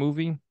slasher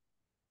movie.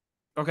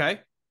 Okay.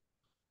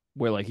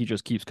 Where like he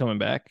just keeps coming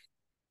back.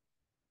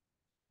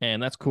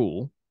 And that's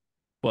cool.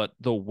 But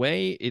the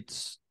way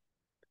it's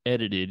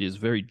edited is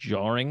very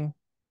jarring.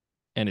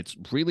 And it's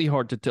really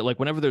hard to tell. Like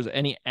whenever there's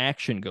any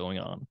action going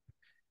on,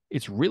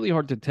 it's really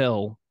hard to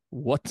tell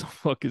what the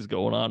fuck is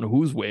going on,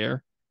 who's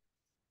where.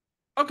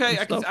 Okay,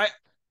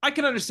 I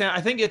can understand.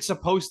 I think it's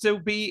supposed to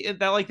be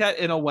that like that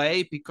in a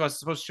way because it's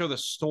supposed to show the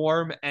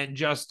storm and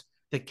just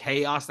the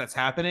chaos that's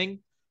happening.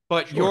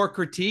 But Sure. Your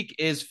critique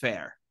is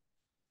fair.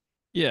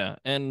 Yeah,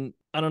 and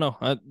I don't know.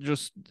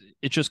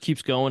 It just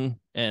keeps going,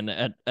 and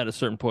at a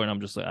certain point,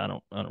 I'm just like I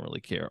don't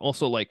really care.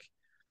 Also, like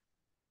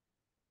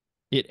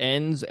it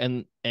ends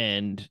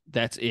and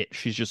that's it.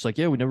 She's just like,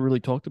 yeah, we never really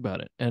talked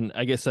about it, and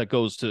I guess that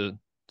goes to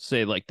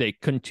say like they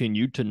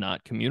continued to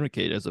not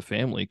communicate as a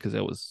family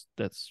because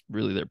that's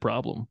really their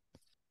problem.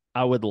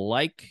 I would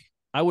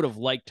have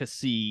liked to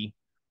see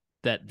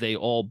that they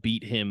all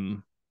beat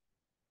him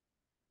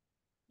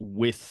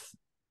with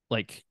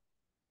like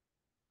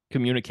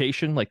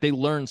communication. Like they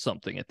learn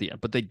something at the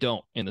end, but they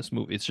don't in this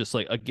movie. It's just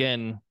like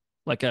again,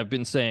 like I've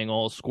been saying,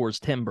 all scores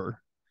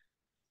timber.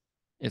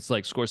 It's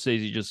like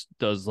Scorsese just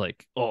does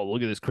like, oh,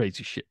 look at this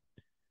crazy shit,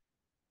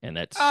 and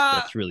that's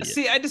really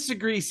see, it. I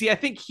disagree. See, I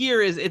think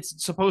here is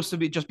it's supposed to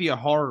be just be a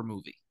horror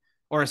movie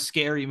or a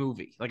scary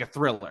movie, like a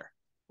thriller.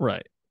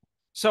 Right.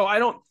 So I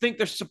don't think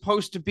there's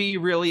supposed to be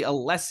really a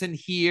lesson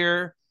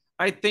here.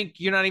 I think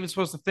you're not even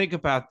supposed to think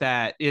about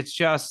that. It's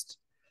just,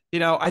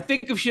 I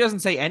think if she doesn't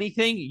say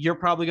anything, you're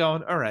probably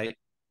going, all right.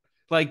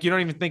 Like, you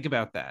don't even think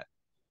about that.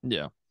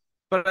 Yeah.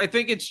 But I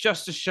think it's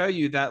just to show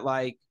you that,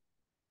 like,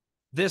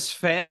 this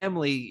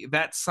family,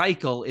 that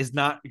cycle is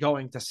not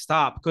going to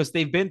stop because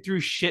they've been through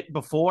shit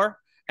before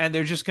and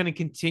they're just going to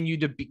continue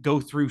to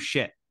go through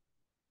shit.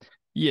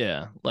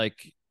 Yeah.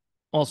 Like,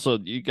 also,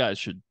 you guys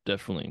should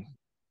definitely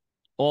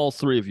all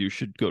three of you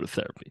should go to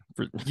therapy.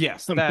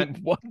 Yes,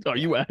 what are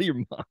you out of your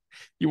mind?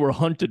 You were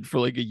hunted for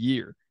like a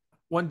year.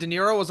 When De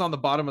Niro was on the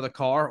bottom of the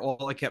car,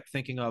 all I kept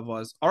thinking of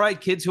was, all right,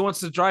 kids, who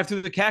wants to drive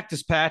through the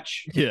cactus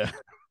patch? Yeah.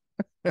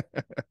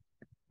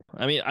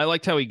 I mean, I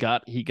liked how he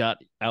got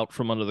out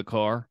from under the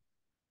car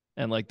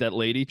and like that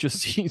lady just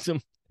sees him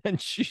and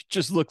she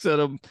just looks at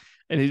him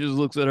and he just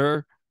looks at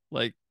her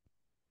like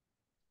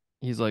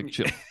he's like,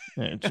 chill.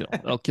 Man, chill.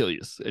 I'll kill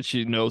you. And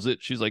she knows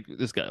it. She's like,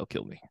 this guy will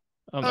kill me.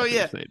 Oh,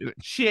 yeah.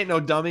 She ain't no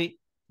dummy.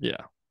 Yeah.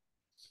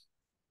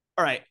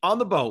 All right. On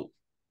the boat,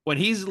 when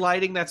he's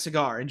lighting that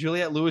cigar and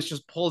Juliette Lewis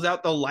just pulls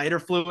out the lighter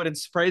fluid and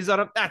sprays on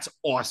him, that's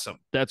awesome.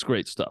 That's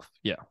great stuff.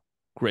 Yeah.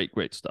 Great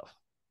stuff.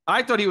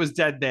 I thought he was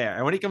dead there.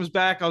 And when he comes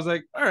back, I was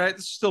like, all right,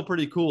 this is still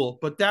pretty cool.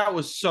 But that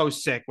was so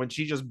sick when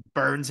she just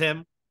burns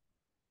him.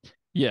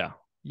 Yeah.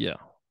 Yeah.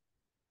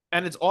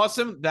 And it's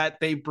awesome that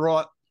they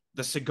brought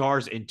the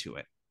cigars into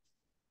it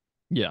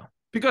Yeah.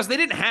 because they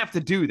didn't have to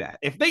do that.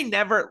 If they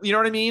never, you know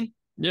what I mean?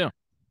 Yeah.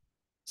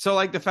 So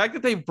like the fact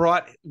that they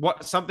brought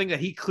something that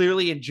he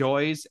clearly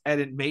enjoys and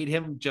it made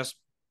him just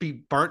be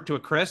burnt to a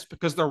crisp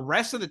because the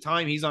rest of the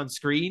time he's on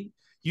screen,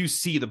 you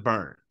see the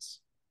burns.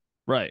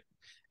 Right.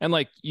 And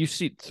like you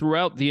see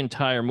throughout the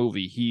entire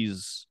movie,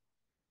 he's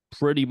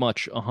pretty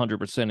much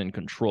 100% in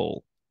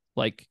control.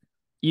 Like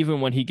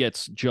even when he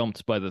gets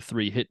jumped by the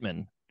three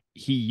hitmen,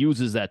 he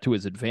uses that to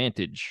his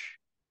advantage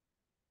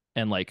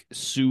and like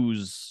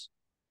sues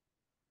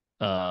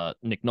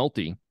Nick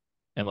Nolte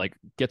and like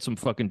gets him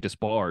fucking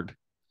disbarred.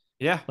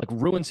 Yeah. Like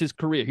ruins his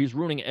career. He's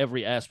ruining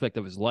every aspect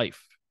of his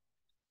life.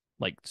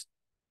 Like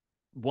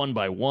one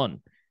by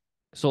one.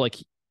 So like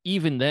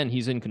even then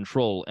he's in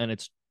control, and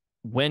it's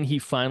when he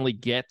finally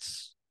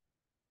gets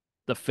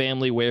the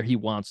family where he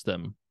wants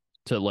them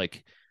to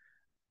like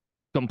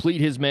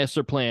complete his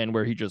master plan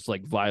where he just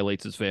like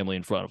violates his family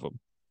in front of him.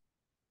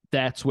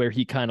 That's where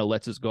he kind of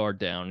lets his guard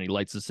down and he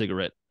lights the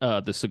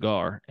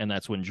cigar, and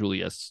that's when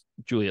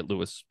Juliette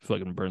Lewis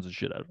fucking burns the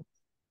shit out of him.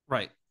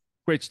 Right.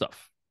 Great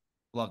stuff.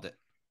 Loved it.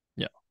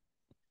 Yeah.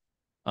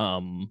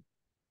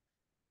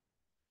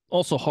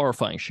 Also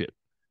horrifying shit.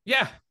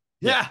 Yeah.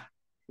 Yeah.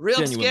 Real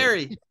Genuinely.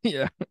 scary.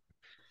 Yeah.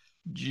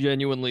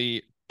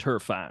 Genuinely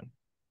terrifying.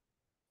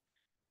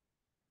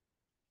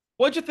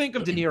 What'd you think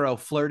of De Niro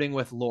flirting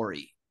with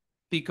Lori?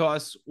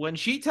 Because when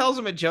she tells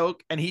him a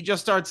joke and he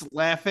just starts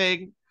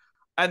laughing,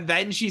 and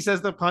then she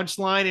says the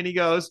punchline and he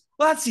goes,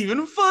 well, that's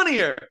even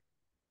funnier.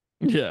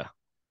 Yeah.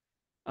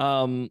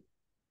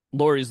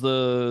 Lori's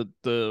the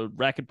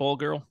racquetball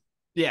girl.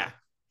 Yeah.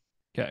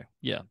 Okay.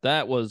 Yeah.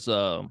 That was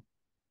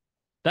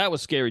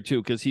scary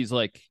too, because he's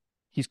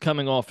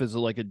coming off as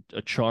like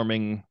a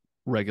charming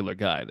regular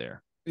guy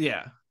there.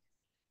 Yeah.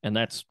 And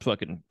that's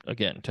fucking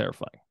again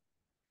terrifying.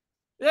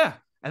 Yeah.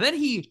 And then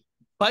he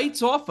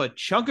bites off a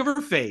chunk of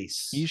her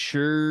face. He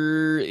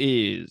sure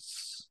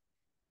is.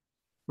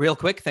 Real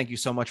quick, thank you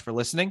so much for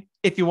listening.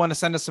 If you want to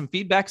send us some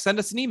feedback, send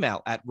us an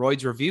email at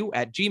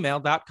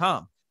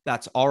roydsreview@gmail.com.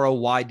 That's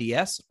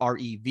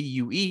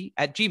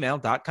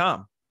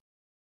ROYDSREVUE@gmail.com.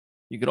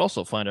 You could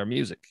also find our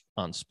music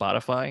on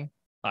Spotify,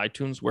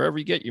 iTunes, wherever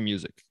you get your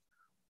music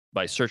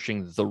by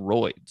searching The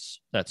Royds.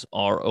 That's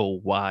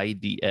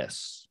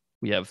ROYDS.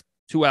 We have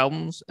 2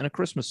 albums and a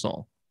Christmas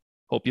song.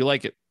 Hope you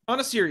like it. On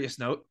a serious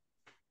note,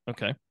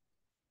 okay.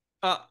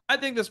 I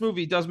think this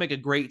movie does make a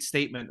great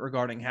statement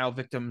regarding how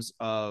victims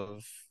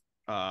of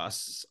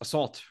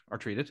assault are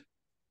treated.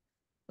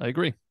 I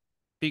agree.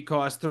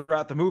 Because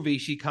throughout the movie,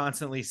 she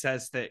constantly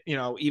says that, you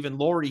know, even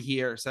Lori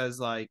here says,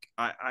 like,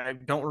 I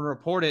don't want to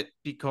report it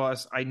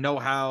because I know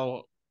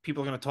how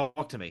people are going to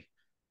talk to me.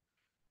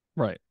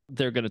 Right.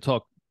 They're going to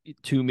talk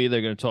to me.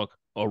 They're going to talk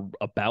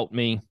about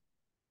me.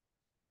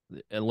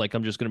 And like,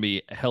 I'm just going to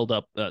be held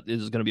up.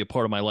 This is going to be a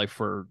part of my life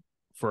for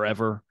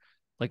forever.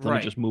 Like, let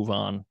me just move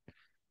on.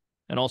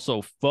 And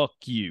also, fuck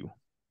you,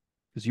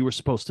 because you were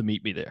supposed to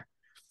meet me there.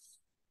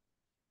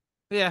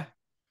 Yeah.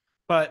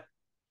 But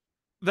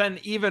then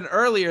even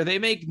earlier, they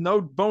make no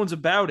bones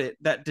about it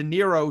that De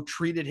Niro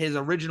treated his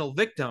original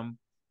victim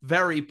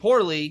very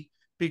poorly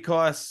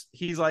because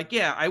he's like,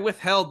 yeah, I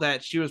withheld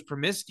that she was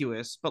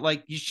promiscuous, but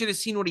like, you should have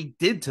seen what he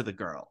did to the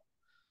girl.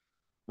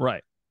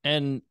 Right.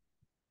 And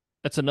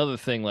that's another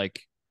thing,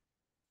 like,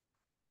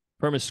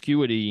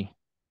 promiscuity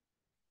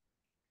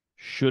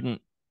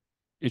shouldn't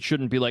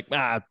be like,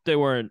 they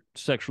weren't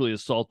sexually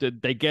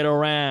assaulted. They get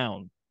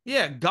around.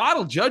 Yeah, God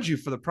will judge you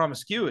for the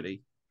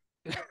promiscuity.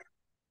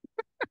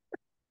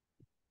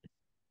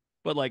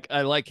 But like,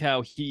 I like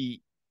how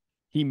he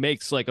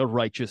makes like a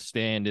righteous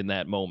stand in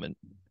that moment.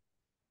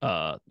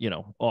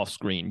 Off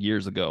screen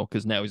years ago,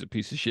 because now he's a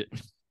piece of shit.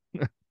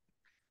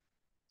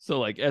 So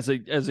like, as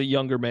a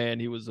younger man,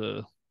 he was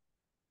a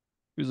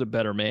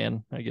better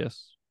man, I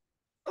guess.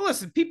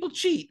 Listen, people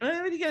cheat.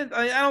 I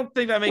don't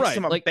think that makes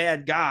him a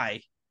bad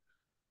guy.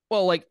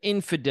 Well, like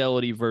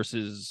infidelity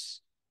versus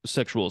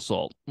sexual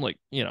assault, like,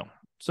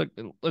 it's like,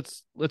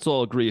 let's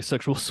all agree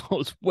sexual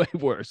assault is way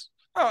worse.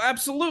 Oh,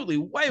 absolutely.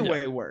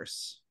 Way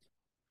worse.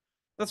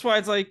 That's why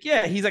it's like,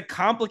 yeah, he's a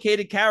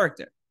complicated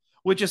character,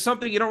 which is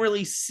something you don't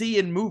really see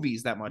in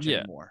movies that much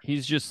anymore.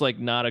 He's just like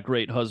not a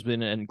great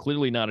husband and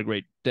clearly not a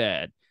great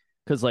dad.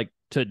 Because like,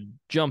 to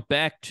jump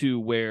back to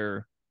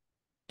where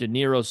De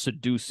Niro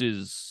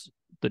seduces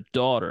the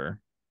daughter,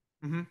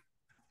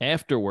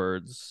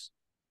 afterwards,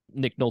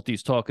 Nick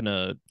Nolte's talking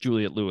to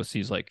Juliette Lewis.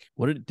 He's like,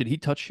 did he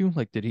touch you?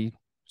 Like, did he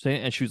say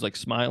it? And she was like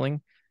smiling.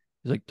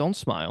 He's like, don't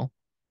smile.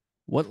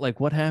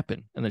 What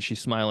happened? And then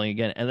she's smiling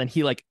again. And then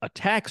he like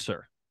attacks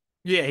her.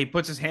 Yeah, he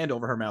puts his hand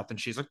over her mouth and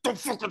she's like, don't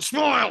fucking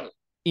smile.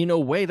 In a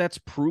way, that's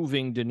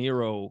proving De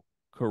Niro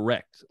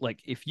correct. Like,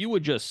 if you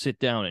would just sit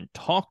down and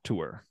talk to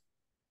her,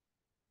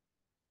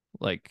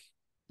 like,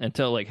 and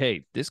tell like,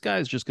 hey, this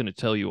guy's just going to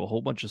tell you a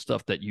whole bunch of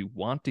stuff that you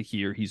want to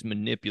hear. He's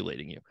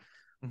manipulating you,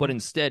 but Mhm.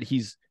 instead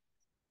he's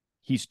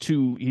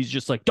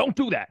just like, don't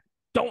do that,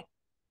 don't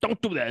don't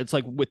do that. It's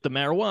like with the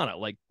marijuana,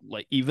 like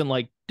even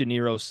like De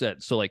Niro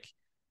said. So like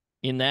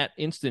in that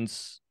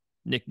instance,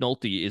 Nick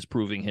Nolte is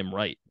proving him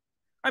right.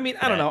 I mean,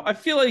 I don't That know. I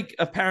feel like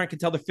a parent can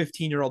tell their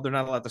 15-year-old they're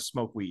not allowed to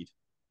smoke weed.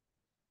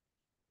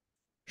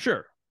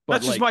 sure, but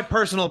That's just like, my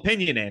personal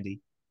opinion,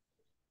 Andy.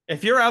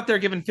 If you're out there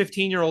giving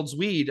 15-year-olds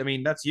weed, I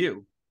mean, that's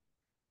you.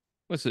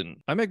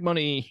 listen, I make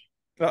money.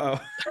 Uh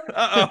oh.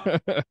 Uh oh.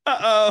 But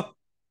Uh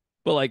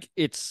oh. like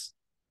it's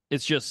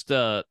just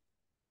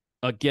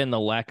again the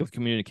lack of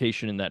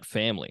communication in that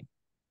family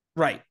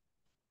Right.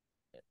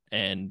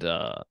 and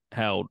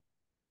how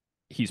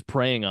he's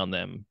preying on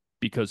them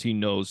because he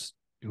knows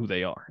who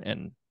they are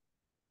and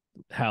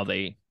how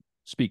they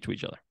speak to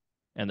each other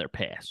and their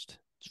past.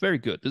 It's very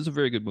good. This is a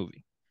very good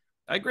movie.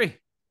 I agree.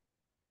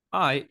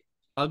 I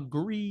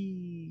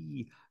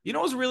agree. You know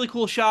what was a really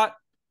cool shot?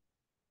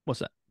 What's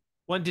that?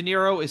 When De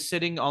Niro is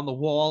sitting on the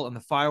wall and the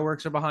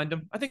fireworks are behind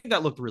him. I think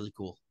that looked really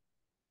cool.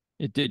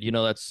 It did.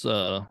 That's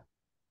a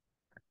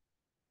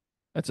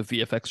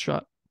VFX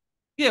shot.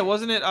 Yeah,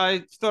 wasn't it?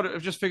 I thought I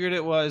just figured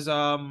it was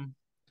Blue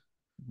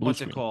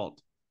what's it screen. called?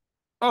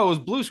 Oh, it was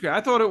blue screen.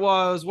 I thought it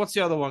was what's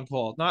the other one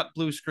called? Not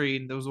blue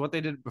screen. That was what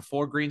they did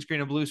before green screen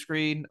and blue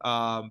screen.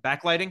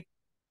 Backlighting.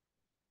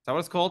 Is that what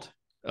it's called?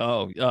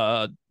 Oh,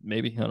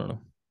 maybe. I don't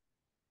know.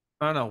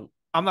 I don't know.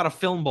 I'm not a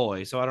film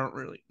boy, so I don't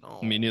really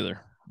Me know.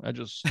 neither. I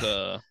just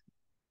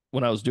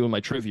when I was doing my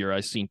trivia, I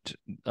seen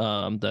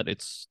that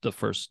it's the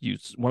first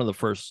use, one of the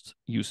first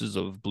uses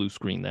of blue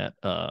screen that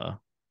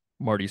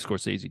Marty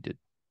Scorsese did.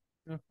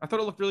 Yeah, I thought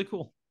it looked really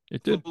cool. It I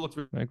thought did. it looked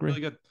I agree.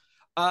 really good.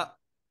 Uh,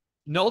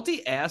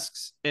 Nolte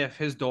asks if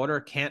his daughter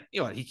can't,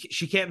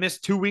 she can't miss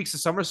 2 weeks of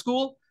summer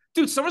school.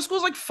 Dude, summer school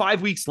is like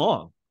 5 weeks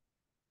long.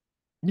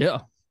 Yeah.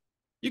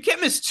 You can't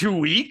miss 2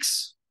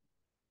 weeks.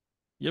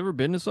 You ever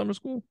been to summer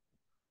school?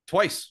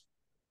 Twice.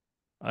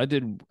 I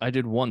did. I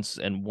did once,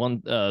 and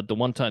the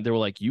one time they were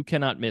like, "You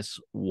cannot miss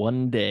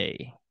one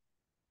day,"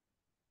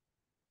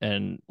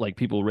 and like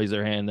people raise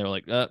their hand. They're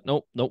like,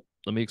 "Nope, nope."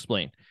 Let me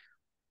explain.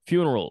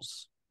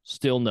 Funerals,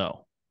 still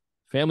no.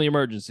 Family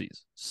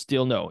emergencies,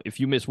 still no. If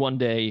you miss one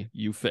day,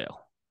 you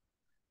fail.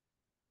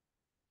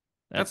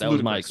 That That's that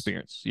was my ludicrous.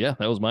 experience. Yeah,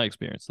 that was my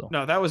experience though.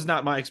 No, that was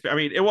not my experience. I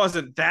mean, it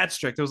wasn't that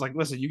strict. It was like,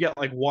 listen, you get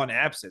like one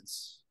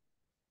absence.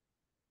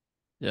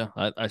 Yeah,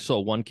 I saw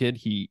one kid.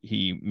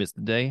 He missed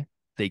the day.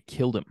 They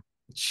killed him.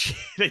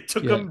 They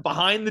took Yeah, him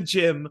behind the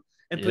gym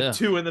and put yeah.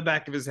 two in the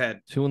back of his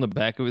head. Two in the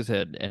back of his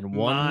head and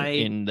one My,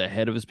 in the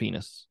head of his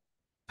penis.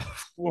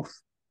 oof,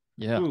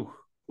 Yeah. ooh,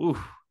 ooh.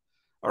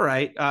 All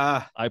right.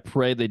 I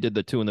pray they did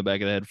the two in the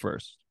back of the head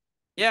first.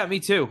 Yeah, me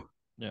too.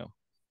 Yeah.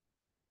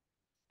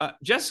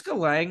 Jessica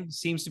Lange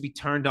seems to be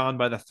turned on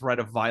by the threat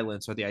of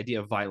violence or the idea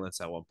of violence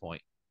at one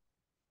point.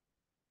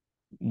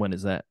 When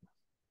is that?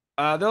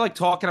 They're like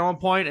talking at one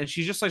point, and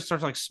she just like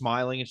starts like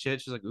smiling and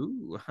shit. She's like,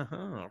 "Ooh,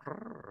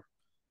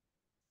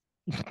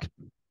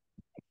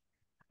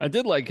 I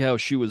did like how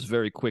she was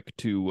very quick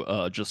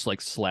to just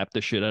like slap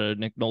the shit out of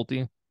Nick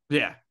Nolte.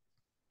 yeah,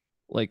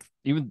 Like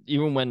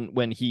even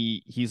when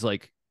he's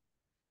like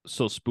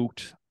so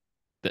spooked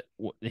that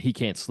he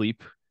can't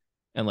sleep,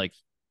 and like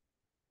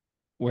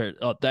where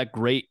that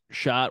great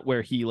shot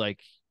where he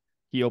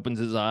opens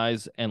his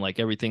eyes and like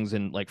everything's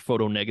in like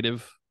photo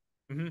negative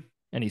mm-hmm.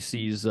 and he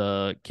sees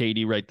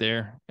Cady right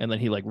there, and then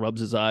he like rubs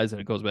his eyes and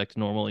it goes back to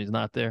normal. He's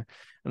not there,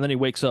 and then he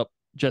wakes up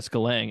Jessica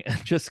Lange,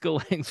 and Jessica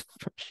Lange's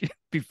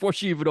before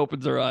she even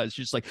opens her eyes,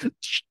 she's like,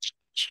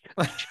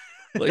 like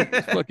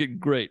it's fucking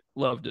great.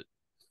 Loved it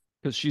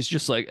because she's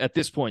just like at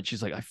this point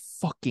she's like, I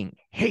fucking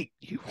hate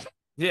you.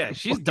 Yeah, I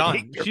she's fucking hate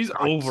done. your She's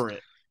guts. over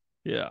it.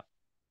 Yeah.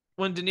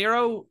 When De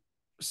Niro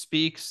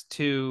speaks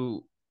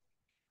to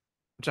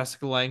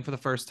Jessica Lange for the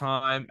first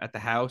time at the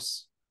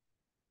house,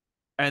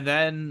 and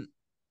then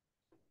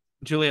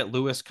Juliette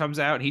Lewis comes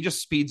out, and he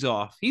just speeds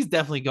off. He's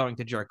definitely going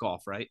to jerk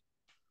off, right?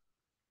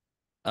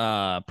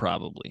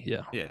 Probably.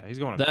 Yeah. Yeah, he's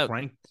going to That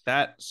crank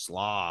that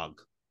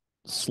slog.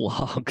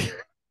 slog.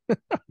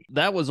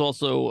 That was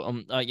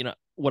also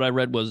what I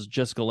read was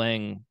Jessica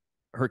Lange,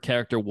 her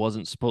character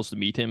wasn't supposed to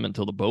meet him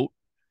until the boat,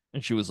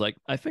 and she was like,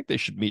 I think they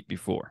should meet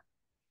before.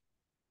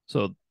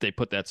 So they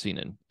put that scene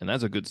in, and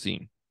that's a good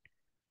scene.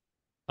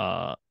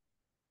 Uh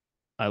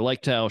I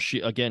liked how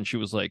she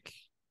was like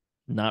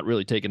not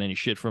really taking any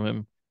shit from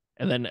him.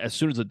 And then as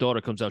soon as the daughter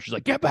comes out, she's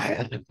like, get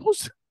back.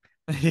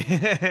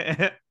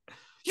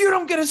 You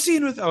don't get a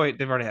scene with. Oh wait,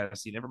 they've already had a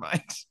scene. Never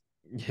mind.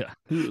 Yeah.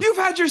 You've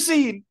had your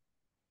scene.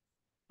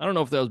 I don't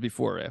know if that was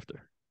before or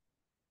after.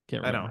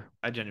 Can't I know. remember.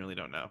 I genuinely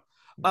don't know.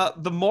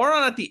 The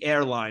moron at the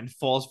airline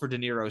falls for De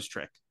Niro's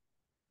trick.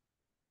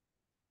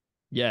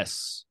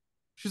 Yes.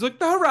 She's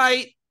like, all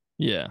right.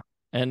 Yeah.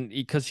 And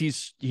because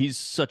he's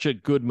such a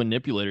good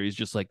manipulator, he's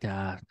just like,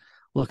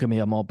 look at me,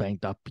 I'm all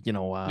banged up.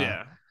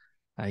 Yeah.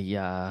 I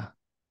yeah,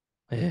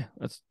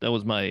 that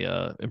was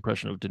my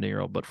impression of De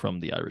Niro, but from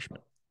The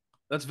Irishman.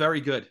 That's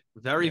very good.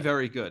 Very, Yeah.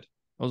 very good.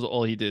 That was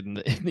all he did in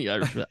the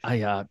Irish.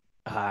 I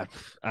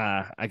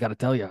gotta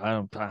tell you, I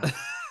don't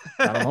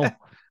know.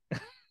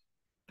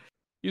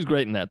 He was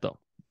great in that though.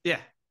 Yeah.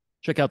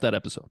 Check out that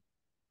episode.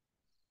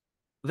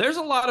 There's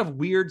a lot of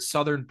weird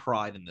Southern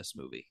pride in this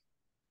movie.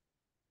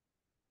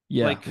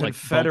 Yeah, Like like bumper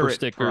Confederate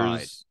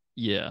pride. stickers.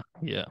 Yeah,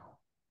 yeah,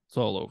 it's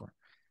all over.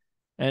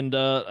 And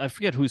I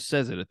forget who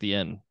says it at the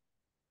end.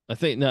 I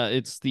think no,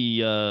 it's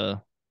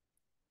the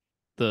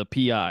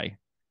PI.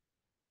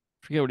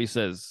 Forget what he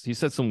says. He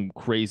said some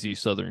crazy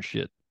Southern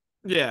shit,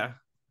 Yeah.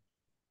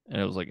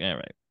 and it was like, all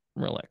right,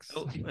 relax.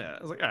 Yeah.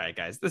 I was like, all right,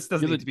 guys, this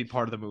doesn't You're need to be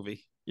part of the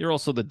movie. You're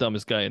also the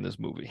dumbest guy in this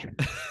movie.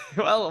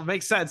 Well, it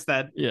makes sense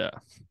then. Yeah.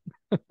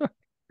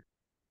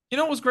 You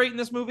know what was great in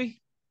this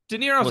movie? De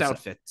Niro's What's that?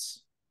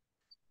 outfits.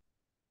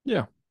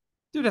 Yeah.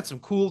 Dude had some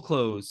cool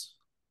clothes.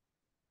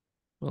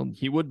 Well,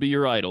 he would be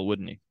your idol,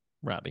 wouldn't he,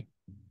 Robbie?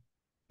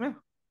 Yeah.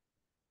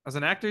 As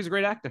an actor, he's a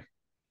great actor.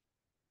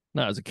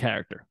 No, as a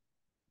character.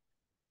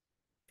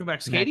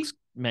 Max Cady?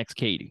 Max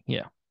Cady,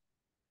 yeah.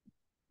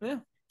 Yeah,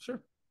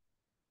 sure.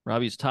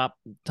 Robbie's top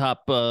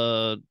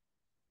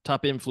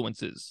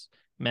influences.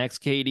 Max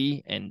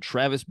Cady and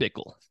Travis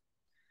Bickle.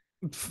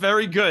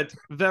 Very good.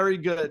 Very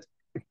good.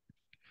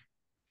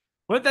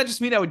 Wouldn't that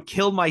just mean I would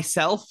kill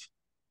myself?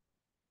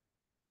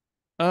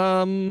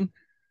 I don't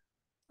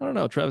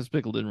know. Travis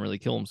Bickle didn't really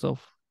kill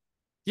himself.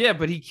 Yeah,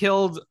 but he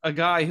killed a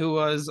guy who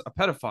was a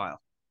pedophile.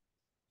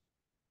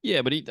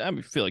 Yeah, but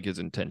I feel like his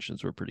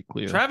intentions were pretty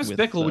clear. Travis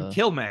Bickle would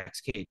kill Max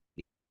Cady.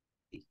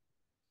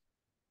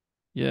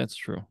 Yeah, it's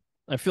true.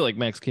 I feel like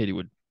Max Cady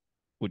would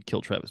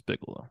kill Travis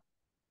Bickle though.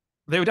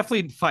 They would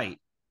definitely fight.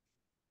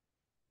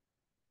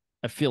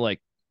 I feel like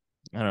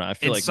I don't know. I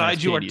feel Inside like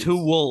Max you Cady are two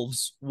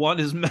wolves. One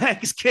is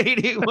Max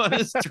Cady. One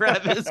is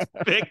Travis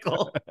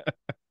Bickle.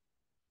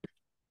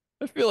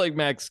 I feel like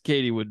Max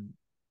Cady would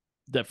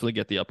definitely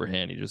get the upper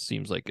hand. He just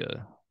seems like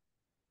a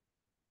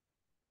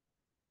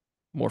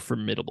more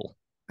formidable.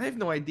 I have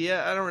no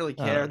idea. I don't really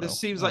care. This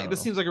seems like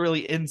a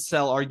really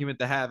incel argument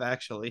to have,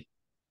 actually.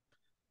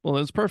 Well,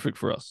 it's perfect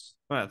for us.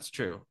 Well, that's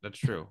true. That's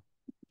true.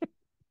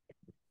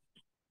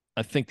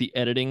 I think the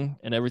editing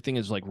and everything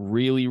is like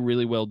really,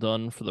 really well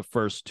done for the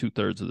first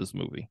 2/3 of this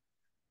movie.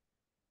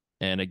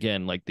 And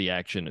again, like the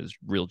action is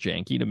real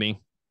janky to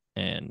me.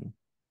 And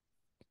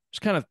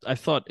just kind of, I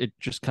thought it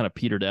just kind of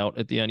petered out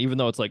at the end, even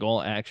though it's like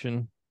all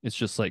action. It's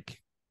just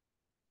like,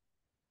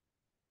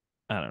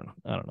 I don't know.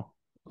 I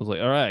was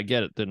like, all right, I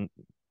get it. Then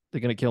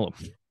they're going to kill him.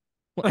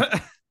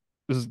 Like,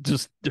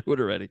 just do it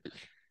already.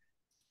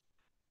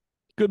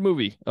 Good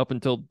movie up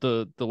until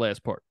the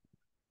last part.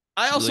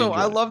 I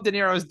love De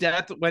Niro's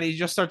death when he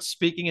just starts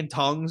speaking in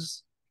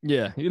tongues.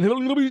 Yeah. Yeah. And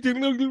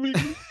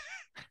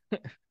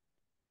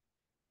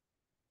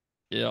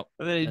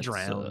then he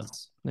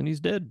drowns. Then he's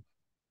dead,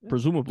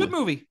 presumably. Good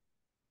movie.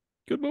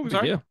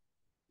 Yeah.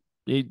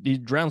 He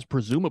drowns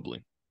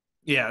presumably.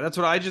 Yeah, that's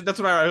what I don't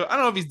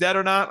know if he's dead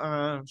or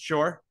not.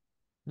 Sure.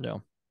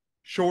 No.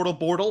 Shortle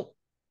Bortle.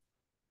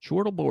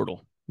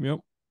 Yep.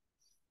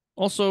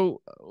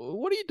 Also,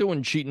 what are you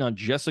doing cheating on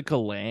Jessica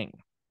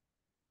Lange?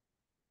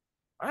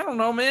 I don't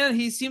know, man.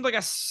 He seemed like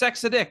a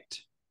sex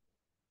addict.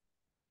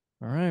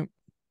 All right.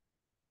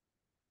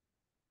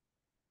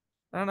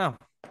 I don't know.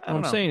 What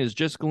I'm saying is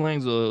Jessica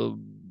Lange's a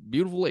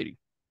beautiful lady.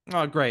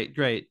 Oh, great.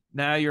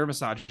 Now you're a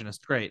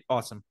misogynist. Great.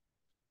 Awesome.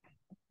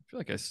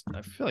 I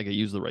feel like I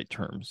use the right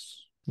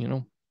terms.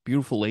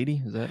 Beautiful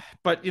lady. Is that?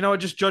 But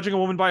just judging a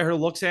woman by her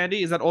looks,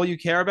 Andy, is that all you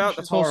care about?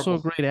 She's also a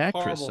great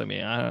actress. Horrible. I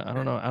mean, I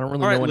don't know. I don't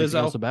really know anything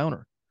else about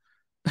her.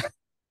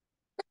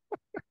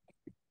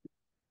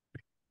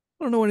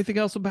 I don't know anything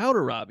else about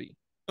her, Robbie.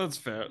 That's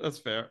fair.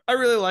 I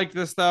really like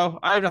this, though.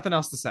 I have nothing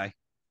else to say.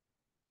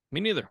 Me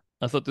neither.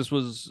 I thought this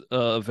was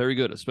very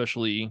good,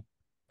 especially.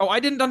 Oh, I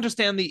didn't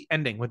understand the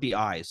ending with the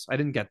eyes. I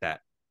didn't get that.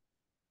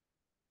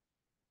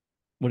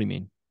 What do you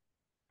mean?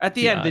 At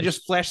the end, they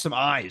just flashed some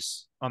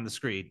eyes on the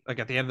screen, like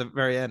at the end of the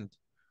very end.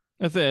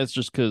 I think it's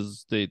just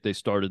because they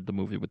started the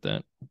movie with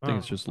that. I think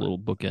it's just a little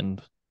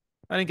bookend.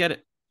 I didn't get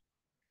it.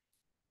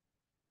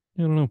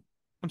 I don't know.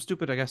 I'm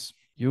stupid, I guess.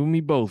 You and me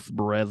both,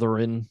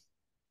 brethren.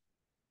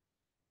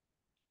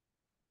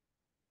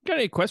 Got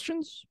any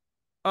questions?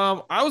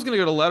 I was gonna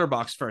go to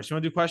Letterboxd first. You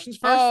want to do questions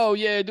first? Oh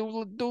yeah, do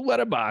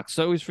Letterboxd.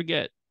 I always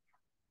forget.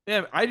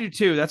 Yeah, I do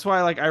too. That's why,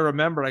 I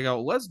remembered. I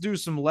go, let's do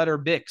some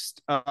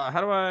Letterboxd.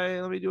 How do I?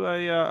 Let me do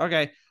a.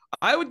 Okay,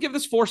 I would give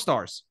this 4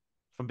 stars.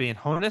 If I'm being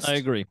honest, I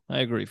agree.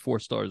 4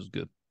 stars is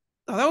good.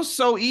 Oh, that was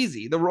so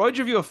easy. The Royds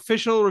Review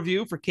official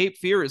review for Cape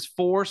Fear is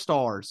 4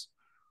 stars.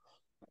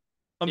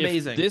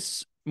 Amazing. If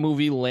this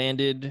movie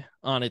landed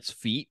on its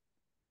feet,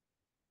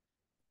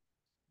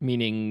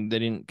 meaning they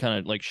didn't kind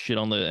of like shit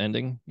on the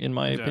ending, in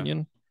my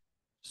opinion,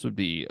 this would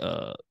be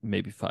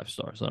maybe 5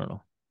 stars. I don't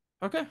know.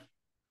 Okay.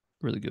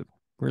 Really good.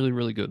 Really,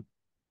 really good.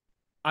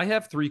 I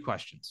have 3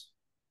 questions.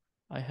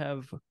 I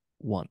have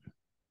 1. All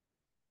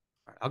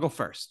right, I'll go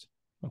first.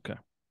 Okay.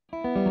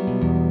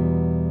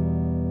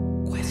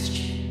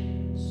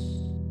 Questions.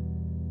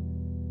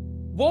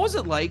 What was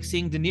it like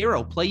seeing De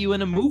Niro play you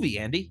in a movie,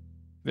 Andy?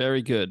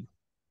 Very good.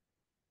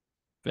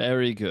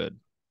 Very good.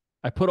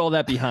 I put all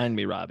that behind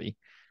me, Robbie.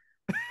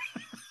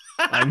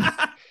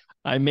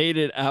 I made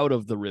it out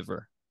of the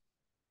river.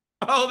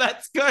 Oh,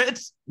 that's good.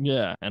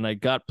 Yeah, and I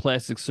got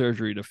plastic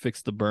surgery to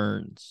fix the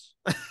burns.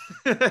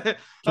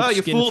 Oh,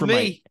 you fooled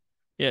me.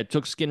 Yeah, it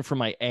took skin from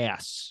my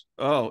ass.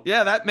 Oh,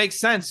 yeah, that makes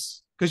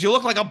sense. Because you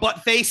look like a butt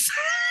face.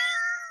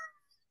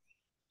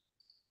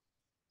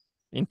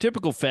 In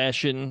typical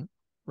fashion,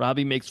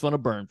 Robbie makes fun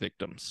of burn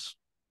victims.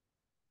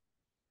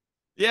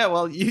 Yeah,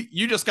 well,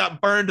 you just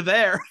got burned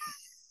there.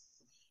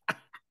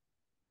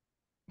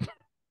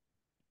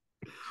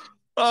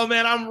 Oh,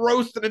 man, I'm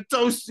roasting and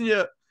toasting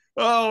you.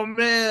 Oh,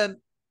 man.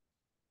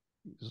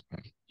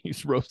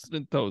 He's roasted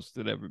and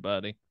toasted,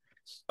 everybody.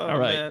 Oh, all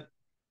right.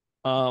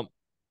 Man.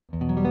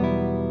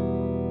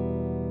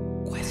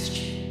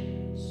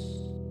 Questions.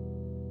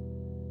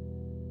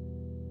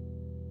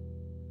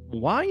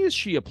 Why is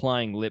she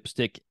applying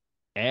lipstick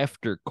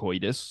after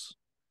coitus,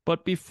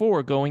 but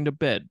before going to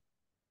bed?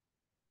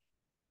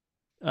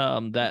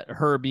 That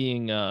her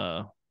being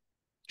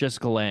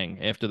Jessica Lange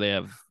after they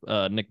have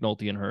Nick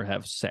Nolte and her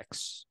have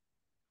sex.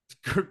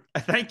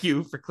 Thank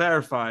you for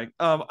clarifying.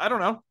 I don't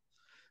know.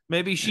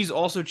 Maybe she's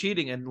also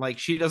cheating and like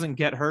she doesn't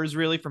get hers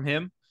really from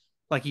him,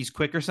 like he's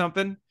quick or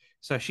something.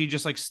 So she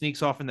just like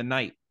sneaks off in the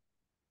night.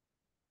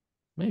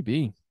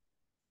 Maybe.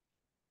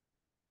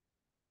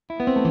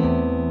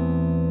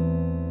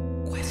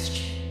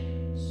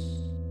 Questions.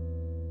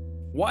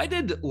 Why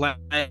did Lang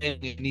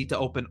need to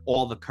open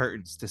all the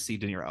curtains to see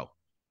De Niro?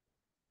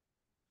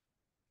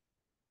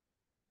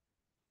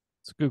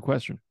 It's a good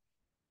question.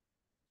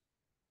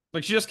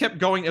 Like she just kept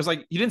going. It was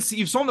like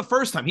you saw him the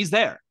first time. He's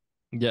there.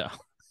 Yeah.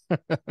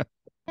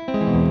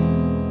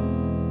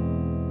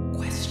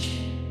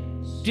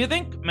 Questions. Do you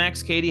think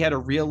Max Cady had a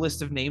real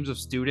list of names of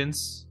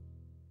students?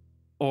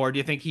 Or do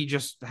you think he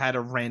just had a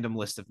random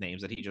list of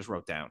names that he just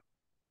wrote down?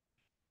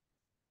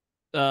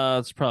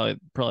 It's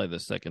probably the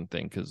second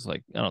thing, because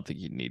like I don't think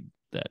he'd need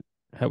that.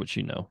 How would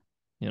she know?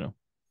 You know?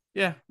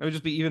 Yeah, it would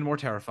just be even more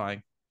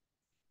terrifying.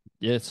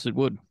 Yes, it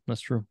would.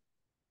 That's true.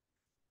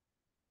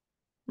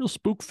 Real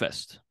spook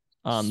fest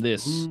on Spooky.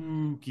 This.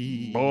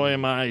 Boy,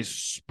 am I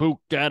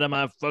spooked out of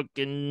my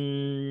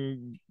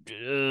fucking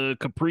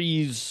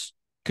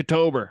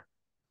Capri's-ctober.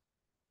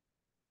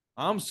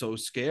 I'm so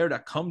scared I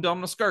come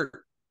down the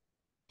skirt.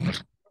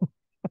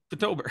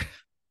 Ctober.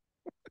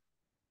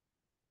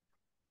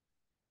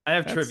 I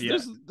have trivia.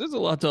 There's a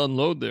lot to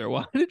unload there.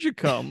 Why did you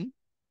come?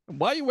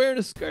 Why are you wearing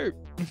a skirt?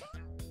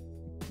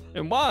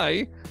 And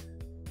why?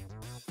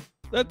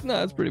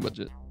 That's pretty much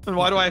it. And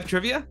why do I have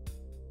trivia?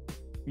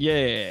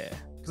 Yeah.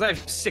 Because I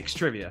have 6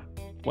 trivia.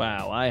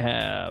 Wow, I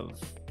have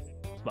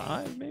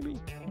 5, maybe?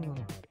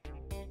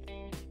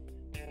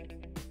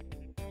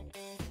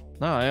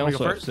 No, I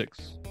also have 6.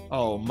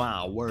 Oh,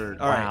 my word.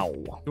 All right.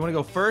 You want to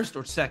go first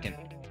or second?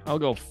 I'll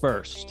go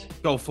first.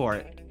 Go for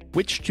it.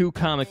 Which 2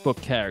 comic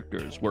book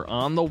characters were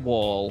on the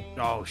wall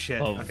of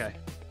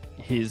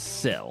his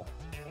cell?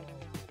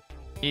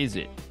 Is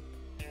it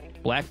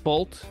Black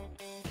Bolt,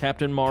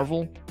 Captain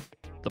Marvel,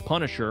 the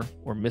Punisher,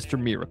 or Mr.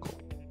 Miracle?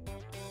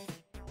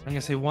 I'm going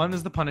to say one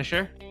is the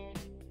Punisher.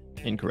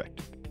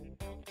 Incorrect.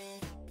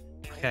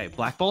 Okay,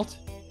 Black Bolt?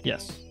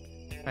 Yes.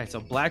 All right,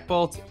 so Black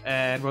Bolt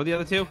and what are the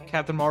other 2?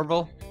 Captain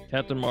Marvel?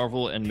 Captain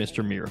Marvel and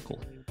Mr. Miracle.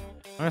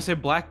 I'm going to say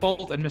Black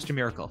Bolt and Mr.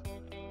 Miracle.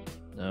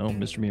 No,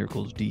 Mr.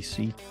 Miracle is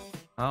DC.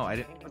 Oh,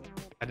 I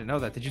didn't know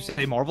that. Did you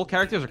say Marvel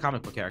characters or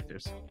comic book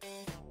characters?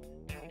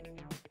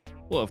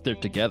 Well, if they're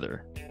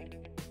together.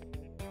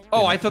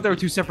 Oh, I thought they were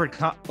 2 separate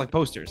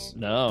posters.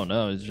 No,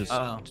 it's just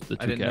the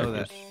 2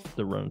 characters.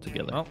 They're running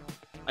together. Well,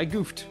 I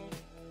goofed.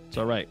 It's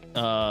all right.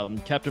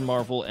 Captain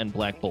Marvel and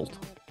Black Bolt.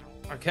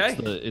 Okay.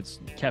 It's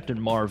Captain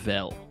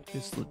Marvel.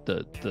 It's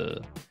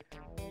the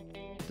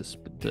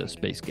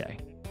space guy.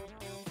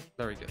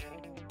 Very good.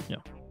 Yeah.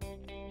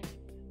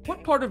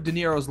 What part of De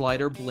Niro's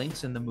lighter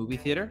blinks in the movie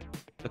theater?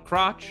 The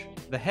crotch,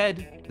 the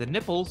head, the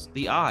nipples,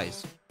 the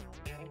eyes.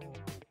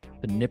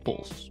 The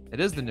nipples. It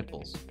is the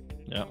nipples.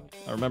 Yeah,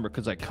 I remember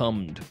because I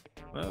cummed.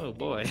 Oh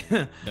boy.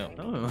 Yeah.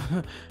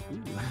 Oh.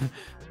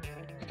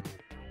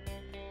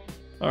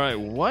 All right,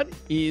 what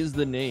is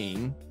the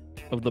name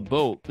of the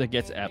boat that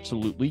gets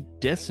absolutely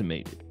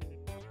decimated?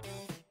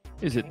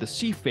 Is it the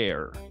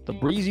Seafarer, the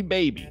Breezy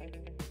Baby,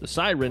 the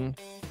Siren,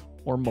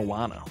 or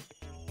Moana?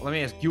 Let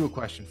me ask you a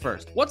question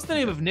first. What's the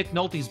name of Nick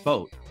Nolte's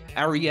boat?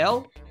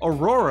 Ariel,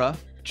 Aurora,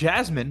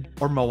 Jasmine,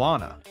 or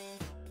Moana?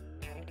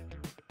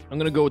 I'm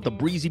going to go with the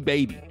Breezy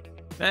Baby.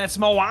 That's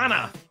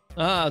Moana.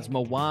 Ah, it's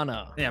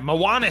Moana. Yeah,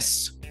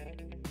 Moanis.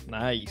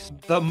 Nice.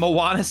 The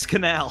Moanis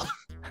Canal.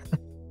 I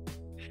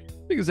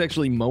think it's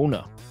actually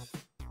Mona.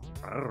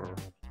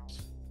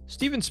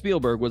 Steven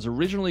Spielberg was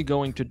originally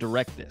going to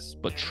direct this,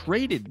 but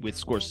traded with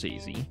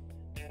Scorsese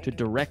to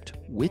direct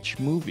which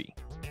movie?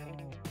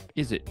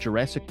 Is it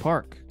Jurassic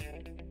Park,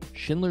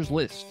 Schindler's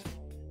List,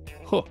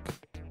 Hook,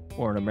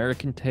 or An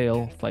American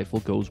Tail,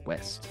 Fievel Goes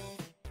West?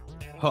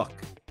 Hook.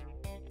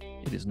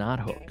 It is not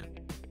Hook.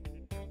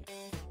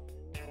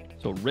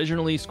 So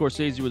originally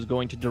Scorsese was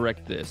going to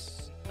direct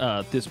this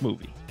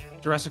movie.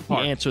 Jurassic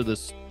Park. Answer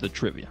the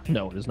trivia.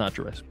 No, it is not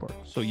Jurassic Park.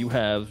 So you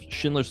have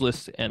Schindler's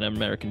List and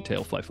American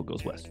Tail, Fievel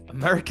Goes West.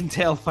 American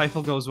Tail,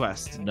 Fievel Goes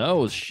West.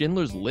 No, it's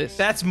Schindler's List.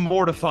 That's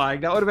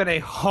mortifying. That would have been a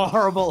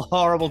horrible,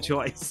 horrible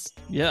choice.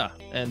 Yeah,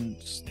 and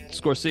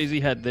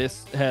Scorsese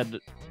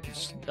had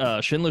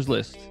Schindler's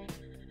List,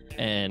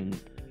 and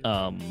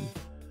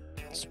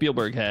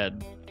Spielberg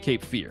had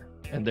Cape Fear,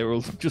 and they were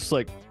just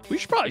like, we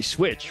should probably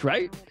switch,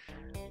 right?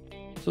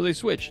 So they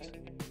switched.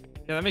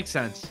 Yeah, that makes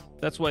sense.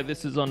 That's why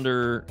this is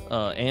under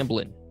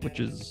Amblin, which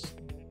is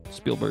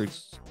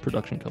Spielberg's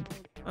production company.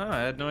 Oh, I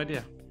had no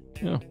idea.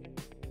 Yeah.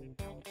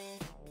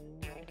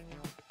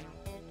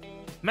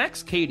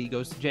 Max Cady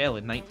goes to jail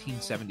in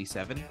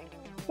 1977.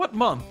 What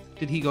month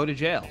did he go to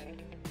jail?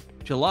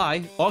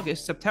 July,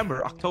 August,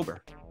 September,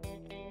 October.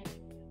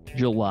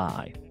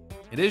 July.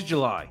 It is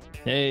July.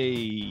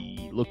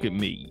 Hey, look at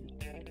me.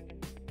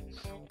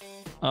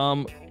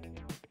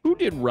 Who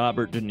did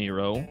Robert De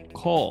Niro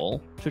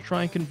call to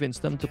try and convince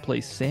them to play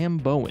Sam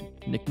Bowen,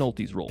 Nick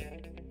Nolte's role?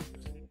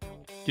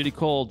 Did he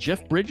call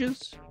Jeff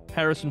Bridges,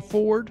 Harrison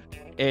Ford,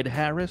 Ed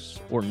Harris,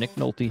 or Nick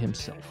Nolte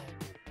himself?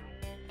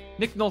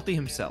 Nick Nolte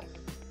himself.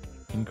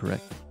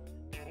 Incorrect.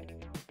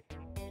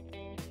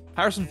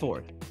 Harrison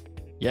Ford.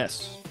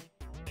 Yes.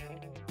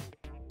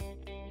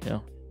 Yeah,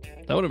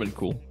 that would have been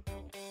cool.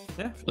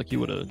 Yeah, I feel like he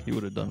would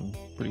have done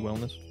pretty well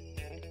in this.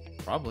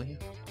 Probably.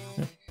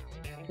 Yeah.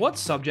 What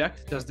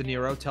subject does De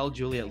Niro tell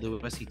Juliette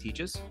Lewis he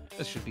teaches?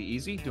 This should be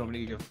easy. Do you want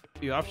me to give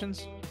you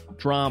options?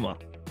 Drama.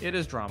 It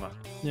is drama.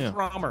 Yeah.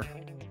 Drama.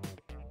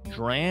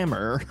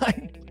 Drammer.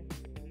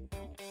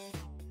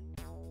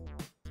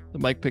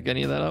 Did Mike pick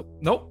any of that up?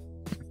 Nope.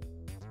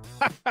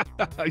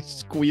 I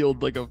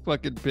squealed like a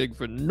fucking pig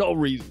for no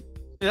reason.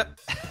 Yep.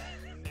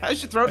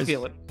 How's your throat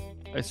feeling?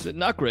 I said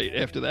not great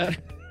after that.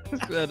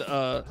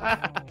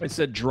 I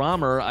said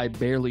drummer, I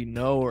barely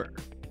know her.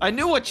 I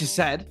knew what you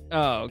said.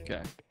 Oh,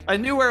 okay. I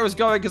knew where it was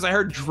going because I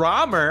heard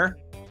drummer.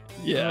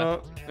 Yeah.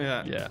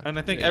 Yeah. And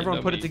I think Yeah,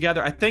 everyone put it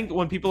together. I think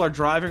when people are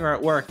driving or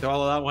at work,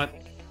 all of that went,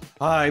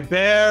 I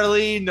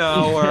barely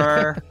know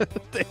her.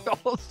 They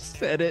all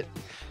said it.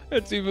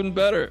 That's even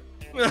better.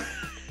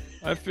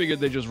 I figured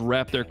they just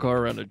wrapped their car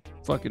around a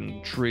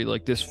fucking tree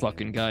like this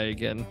fucking guy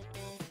again.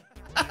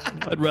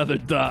 I'd rather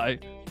die.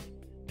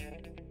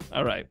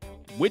 All right.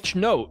 Which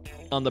note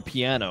on the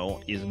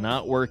piano is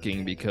not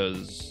working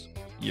because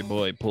your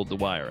boy pulled the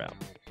wire out?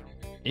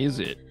 Is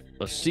it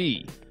a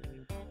C,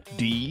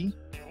 D,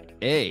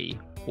 A,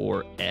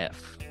 or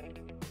F?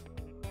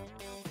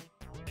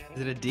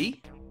 Is it a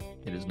D?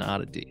 It is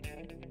not a D.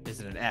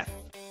 Is it an F?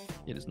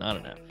 It is not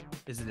an F.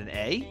 Is it an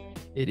A?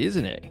 It is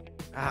an A.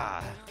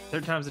 Ah,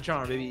 third time's the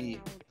charm,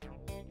 baby.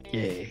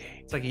 Yeah.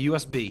 It's like a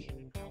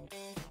USB.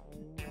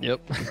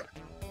 Yep.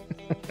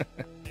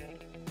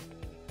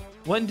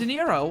 When De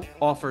Niro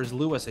offers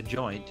Lewis a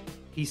joint,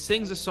 he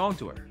sings a song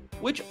to her.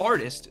 Which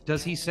artist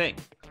does he sing?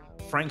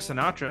 Frank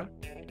Sinatra,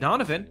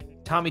 Donovan,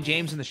 Tommy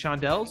James and the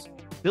Shondells,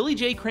 Billy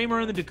J. Kramer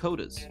and the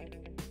Dakotas.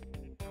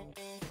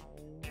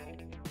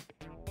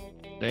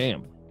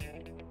 Damn.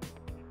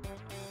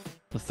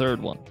 The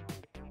third one.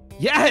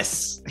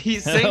 Yes! He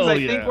sings Hell I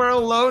yeah. Think We're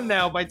Alone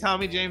Now by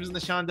Tommy James and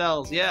the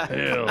Shondells. Yeah.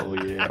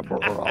 Hell yeah,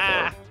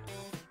 brother.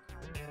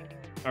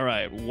 All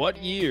right. What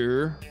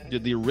year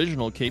did the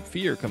original Cape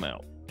Fear come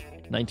out?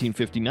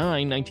 1959,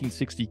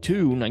 1962,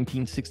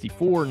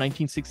 1964,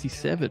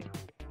 1967.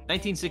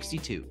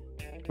 1962.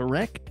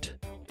 Correct.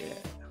 Yeah.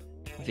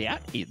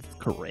 That is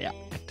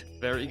correct.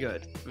 Very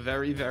good.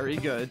 Very, very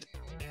good.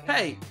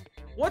 Hey,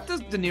 what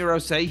does De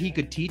Niro say he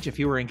could teach if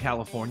he were in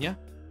California?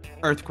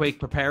 Earthquake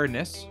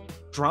preparedness,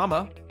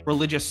 drama,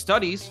 religious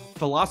studies,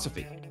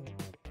 philosophy.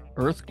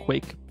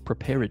 Earthquake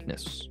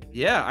preparedness.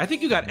 Yeah, I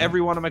think you got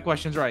every one of my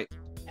questions right.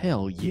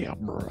 Hell yeah,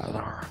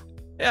 brother.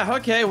 Yeah,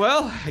 okay,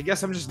 well, I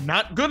guess I'm just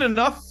not good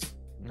enough.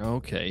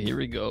 Okay, here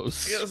he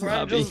goes. Yes,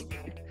 Robbie.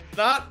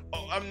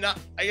 I'm not,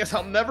 I guess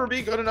I'll never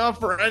be good enough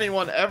for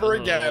anyone ever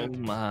again. Oh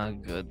my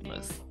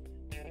goodness.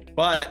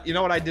 But you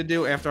know what I did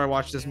do after I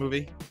watched this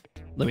movie?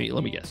 Let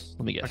me guess.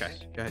 Okay,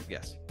 go ahead,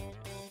 guess.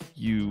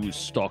 You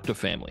stalked a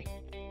family.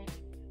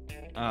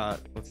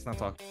 Let's not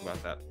talk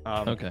about that.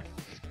 Okay.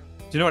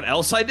 Do you know what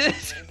else I did?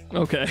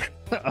 Okay.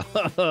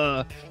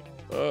 I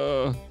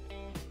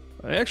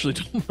actually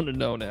don't want to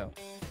know now.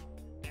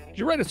 Did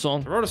you write a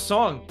song? I wrote a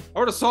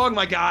song,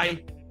 my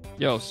guy.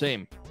 Yo,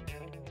 same.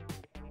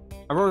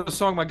 I wrote a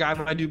song, my guy,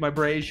 when I do my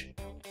brage.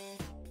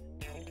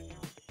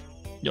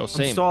 Yo, I'm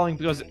same. stalling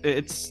because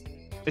it's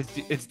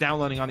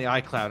downloading on the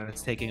iCloud and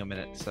it's taking a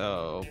minute.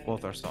 So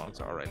both our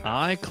songs are right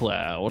now.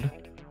 iCloud.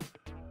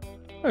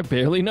 I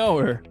barely know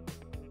her.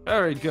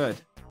 Very good.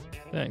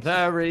 Thanks.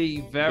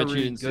 Very, very Bet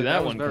you didn't good. see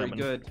that was one very coming.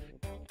 good.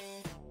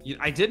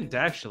 I didn't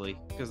actually,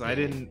 because I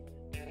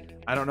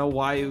don't know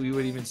why you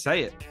would even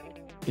say it.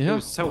 Yeah, It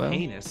was so well,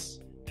 heinous.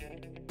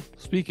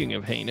 Speaking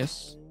of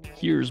heinous,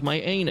 here's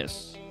my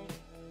anus.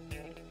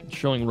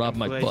 Showing Rob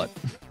my Wait. butt.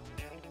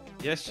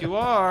 Yes, you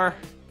are.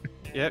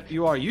 Yep,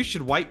 you are. You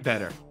should wipe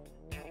better.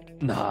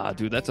 Nah,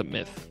 dude, that's a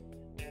myth.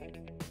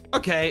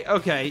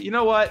 Okay. You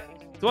know what?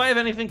 Do I have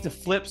anything to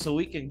flip so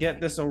we can get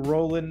this a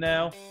rolling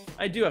now?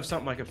 I do have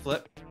something I could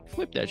flip.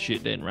 Flip that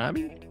shit then,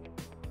 Robbie.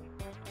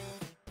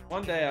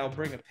 One day I'll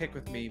bring a pick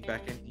with me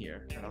back in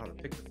here, and I'll have a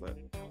pick to flip.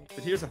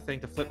 But here's a thing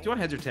to flip. Do you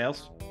want heads or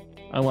tails?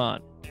 I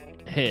want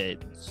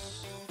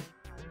heads.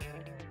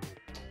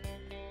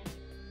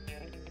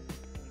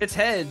 It's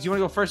heads. You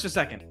want to go first or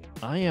second?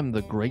 I am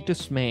the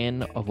greatest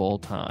man of all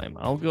time.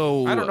 I'll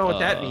go. I don't know what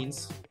that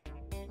means.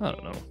 I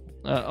don't know.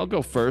 I'll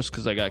go first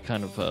because I got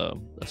kind of a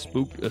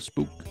spook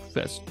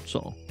fest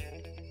song.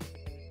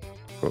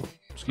 Oh,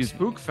 excuse me.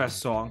 Spook fest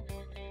song.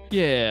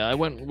 Yeah, I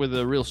went with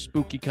a real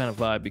spooky kind of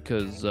vibe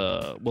because,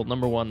 well,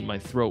 number one, my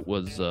throat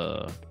was,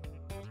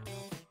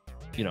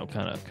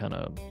 kind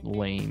of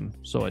lame,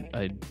 so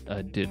I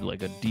did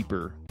like a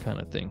deeper kind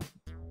of thing,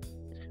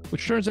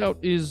 which turns out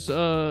is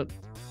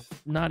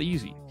not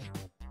easy.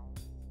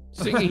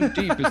 Singing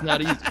deep is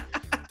not easy,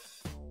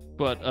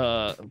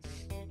 but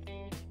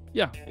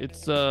yeah,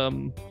 it's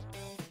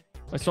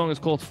my song is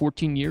called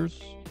 14 Years,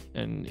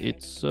 and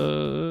it's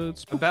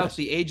about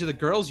the age of the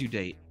girls you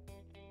date.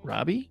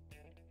 Robbie,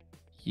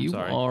 you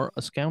are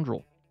a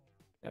scoundrel.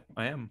 Yep,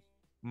 I am.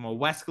 I'm a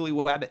wascally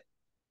wabbit.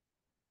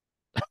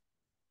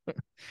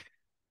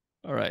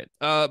 All right.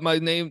 My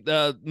name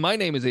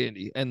is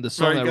Andy, and the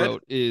song I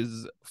wrote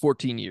is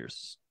 14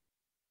 Years.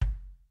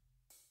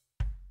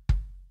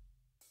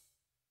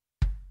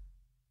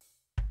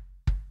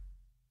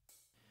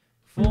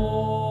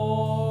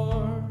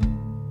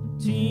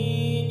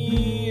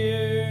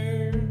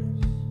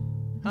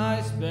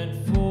 I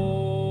spent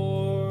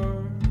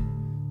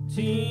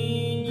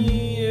 14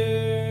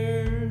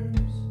 years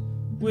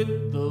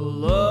with the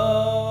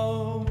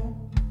low,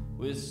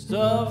 with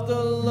stuff the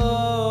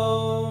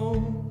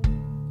low.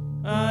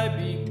 I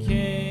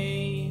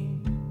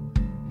became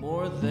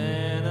more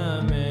than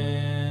a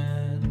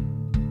man.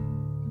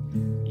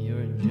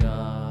 Your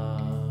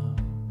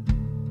job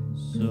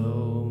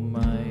so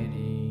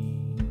mighty,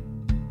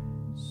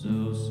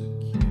 so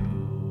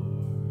secure,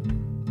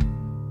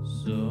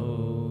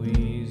 so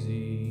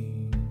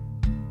easy.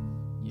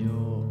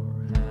 Your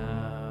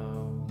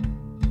house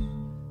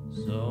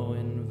so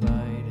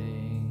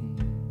inviting,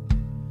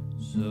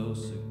 so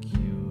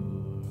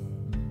secure,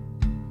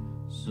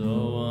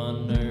 so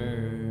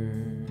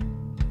unearned.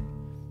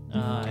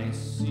 I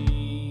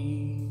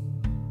see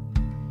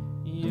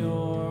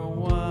your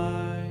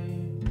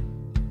wife,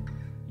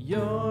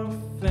 your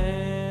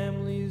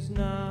family's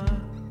not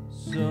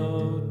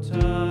so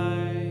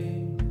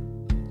tight.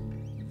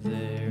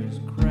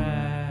 There's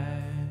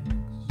cracks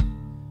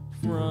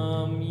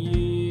from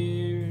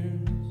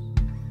years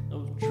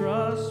of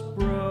trust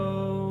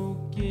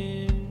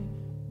broken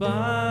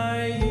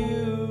by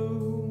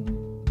you.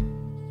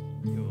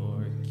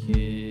 Your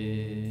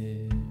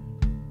kid,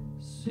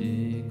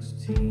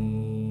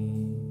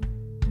 16,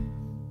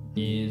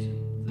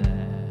 isn't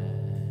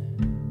that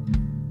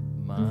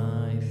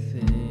my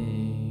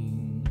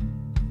thing?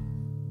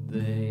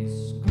 They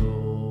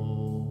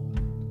scold,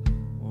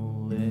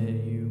 won't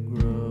let you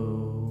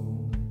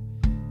grow,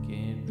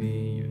 can't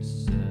be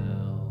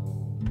yourself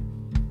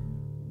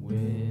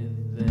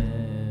with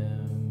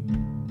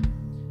them.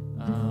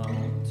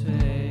 I'll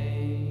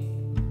take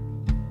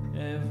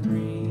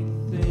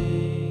everything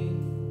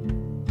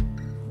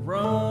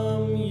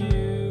from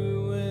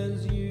you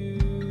as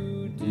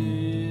you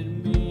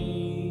did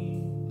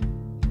me.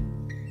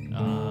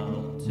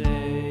 I'll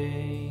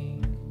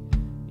take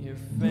your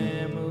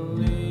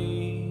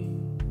family,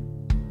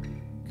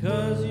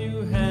 'cause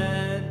you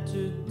had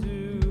to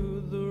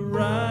do the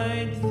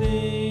right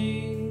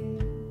thing.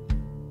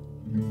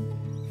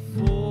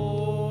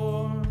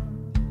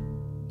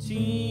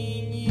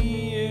 14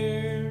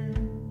 years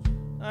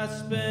I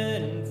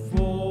spent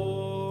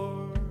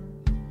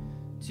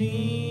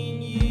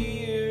 14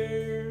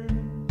 years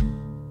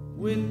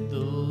with the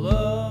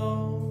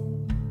low,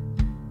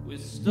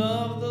 with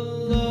stuff the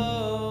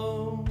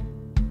low,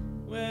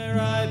 where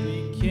I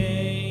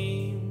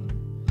became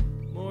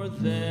more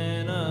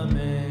than a man.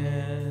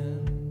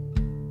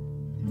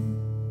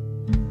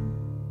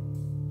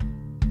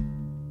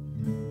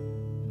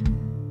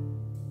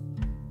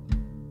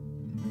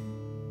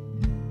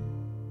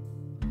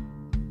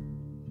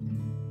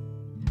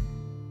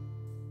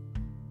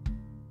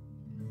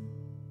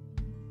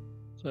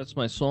 So that's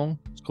my song.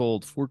 It's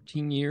called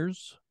 14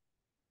 Years,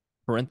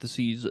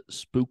 parentheses,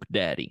 Spook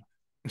Daddy.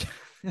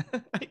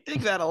 I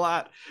dig that a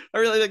lot. I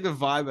really like the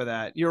vibe of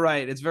that. You're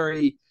right. It's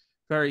very,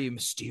 very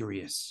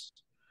mysterious.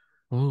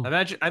 Ooh.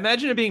 I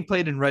imagine it being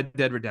played in Red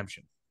Dead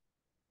Redemption.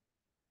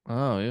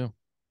 Oh, yeah.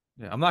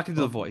 Yeah, I'm not gonna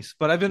do the voice,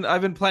 but I've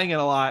been playing it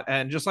a lot,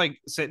 and just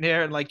like sitting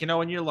there and like,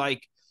 when you're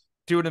like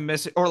doing a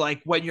miss, or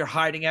like when you're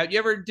hiding out. You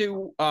ever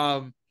do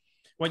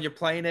when you're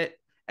playing it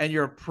and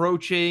you're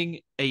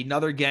approaching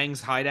another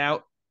gang's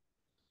hideout?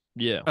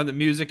 Yeah. And the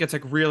music gets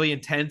like really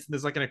intense, and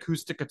there's like an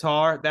acoustic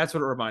guitar. That's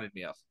what it reminded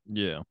me of.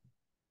 Yeah.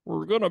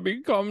 We're gonna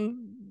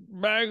become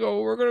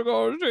Mago. We're gonna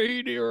go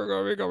Cady. We're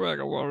gonna become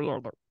Mago.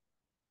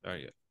 There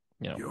you go.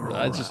 You know, You're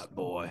all right,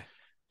 boy.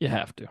 You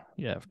have to.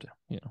 You have to.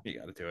 You know. You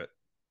got to do it.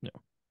 Yeah.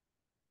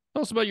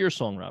 Tell us about your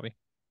song, Robbie.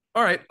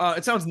 All right.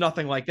 It sounds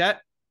nothing like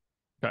that.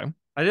 Okay.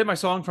 I did my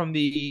song from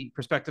the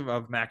perspective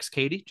of Max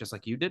Cady, just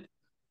like you did.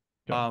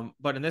 Okay.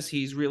 But in this,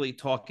 he's really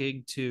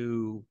talking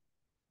to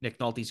Nick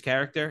Nolte's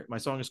character. My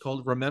song is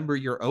called "Remember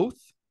Your Oath."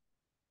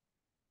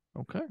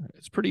 Okay.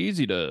 It's pretty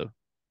easy to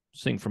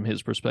sing from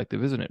his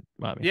perspective, isn't it,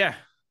 Bobby? Yeah,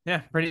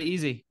 yeah, pretty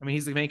easy. I mean,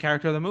 he's the main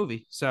character of the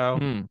movie, so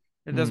Hmm.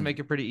 it does Hmm. make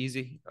it pretty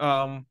easy.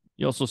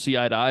 You also see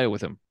eye to eye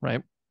with him,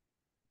 right?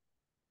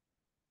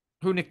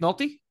 Who Nick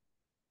Nolte?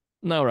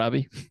 No,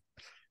 Robbie.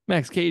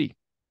 Max Cady.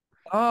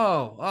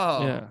 Oh,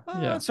 Yeah.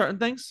 Yeah. certain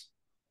things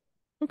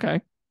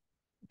Okay.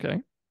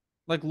 Okay.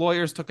 like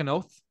lawyers took an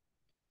oath.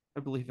 I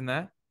believe in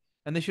that,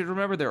 and they should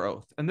remember their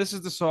oath. And this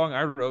is the song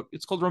I wrote.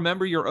 It's called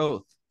 "Remember Your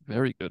Oath."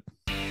 Very good.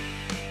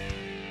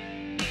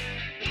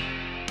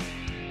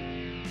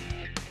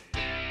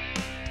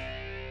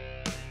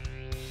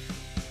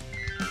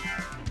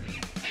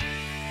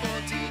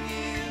 14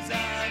 years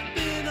I've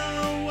been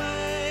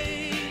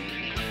away.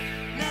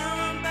 Now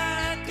I'm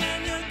back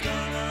and you're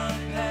gonna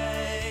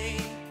pay.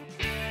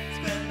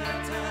 Spend my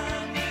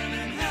time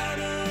learning how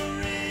to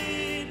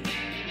read.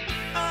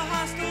 A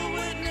hostile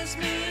witness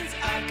means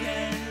I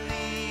can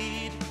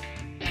lead.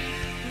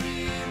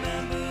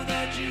 Remember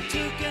that you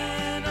took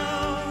an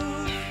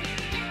oath.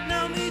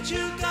 Now meet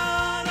you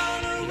God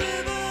on a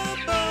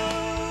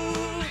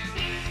riverboat.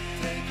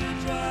 Take a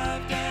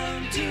drive down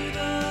to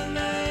the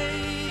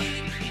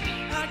lake.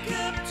 I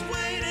kept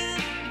waiting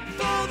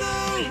for the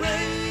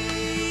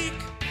rake.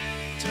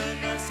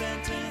 Turned my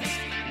sentence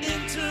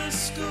into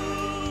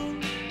school.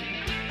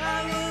 I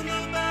learned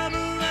the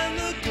Bible and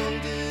the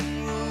golden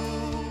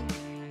rule.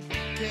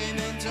 Came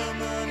into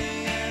money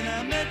and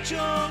I met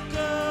your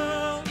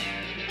girl.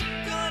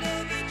 Got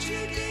a bit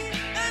cheeky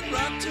and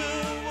rocked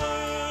her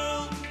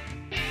world.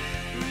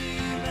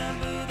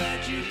 Remember that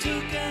you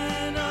took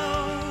an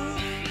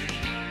oath.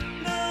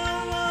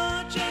 Now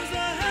watch as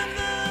I have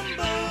them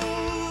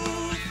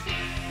both.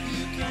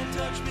 You can't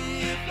touch me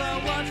if I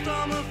watch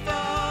from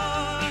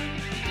afar.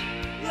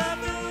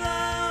 Laugh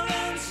aloud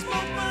and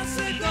smoke my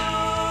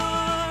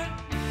cigar.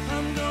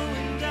 I'm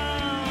going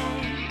down.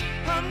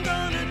 I'm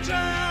gonna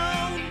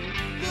drown.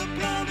 The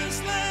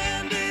promised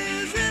land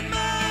is in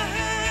my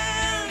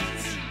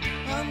hands.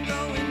 I'm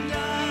going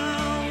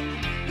down.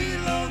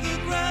 Below the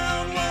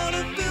ground,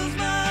 water fills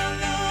my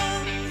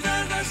lungs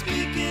as I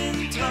speak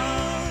in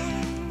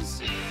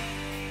tongues.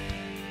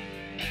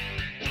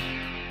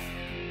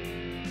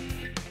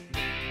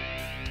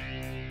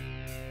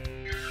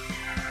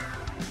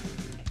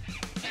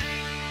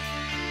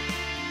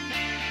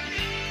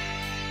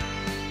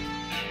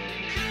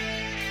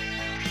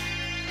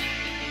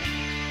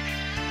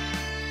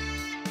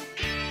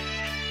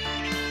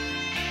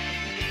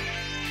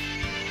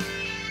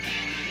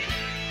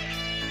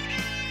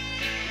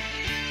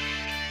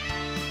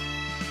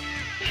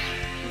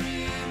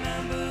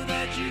 Remember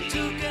that you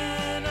took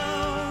an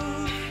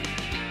oath.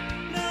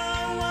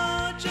 Now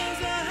watch as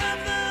I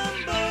have them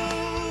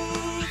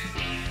both.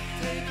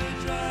 Take a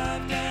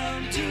drive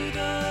down to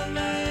the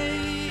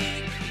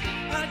lake.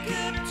 I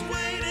kept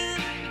waiting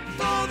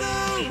for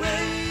the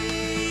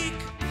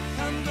rake.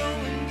 I'm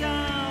going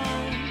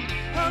down.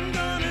 I'm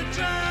gonna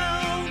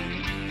drown.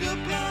 The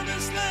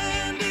promised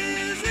land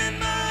is in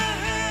my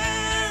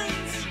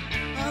hands.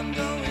 I'm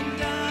going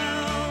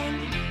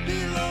down.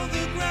 Below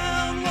the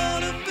ground,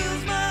 water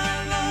fills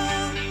my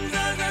lungs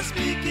as I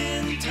speak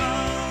in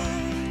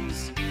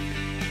tongues.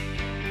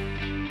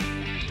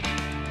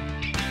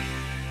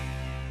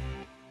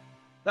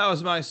 That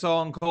was my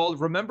song called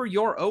 "Remember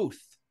Your Oath."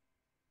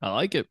 I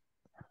like it.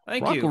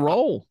 Thank Rock you. and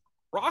roll.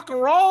 Rock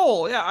and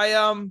roll. Yeah,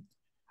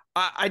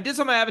 I did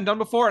something I haven't done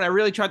before, and I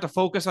really tried to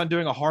focus on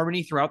doing a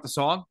harmony throughout the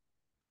song.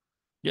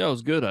 Yeah, it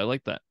was good. I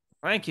like that.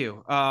 Thank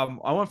you.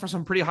 I went for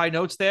some pretty high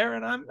notes there,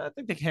 and I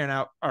think they came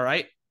out all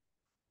right.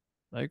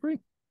 I agree.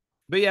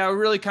 But yeah, we're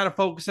really kind of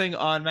focusing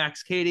on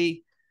Max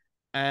Cady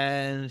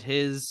and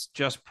his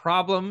just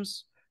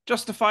problems,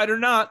 justified or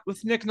not,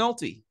 with Nick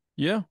Nolte.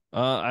 Yeah.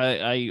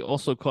 I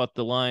also caught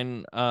the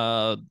line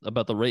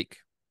about the rake.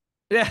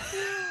 Yeah.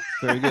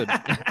 Very good.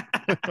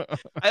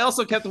 I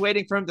also kept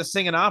waiting for him to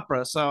sing an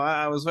opera, so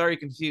I was very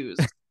confused.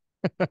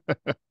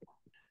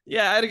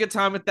 Yeah, I had a good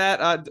time with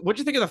that. What'd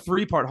you think of the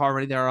three-part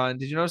harmony they're on?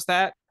 Did you notice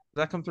that?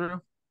 Did that come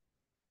through?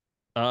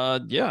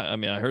 Yeah, I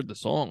mean I heard the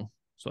song,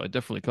 so I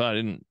definitely caught.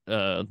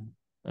 I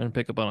didn't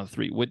pick up on a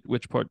three.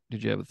 Which part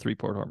did you have a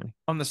three-part harmony?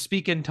 On the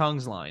speak in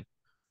tongues line.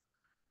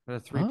 The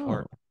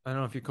three-part. Oh, I don't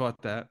know if you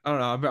caught that. I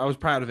don't know. I was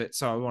proud of it,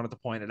 so I wanted to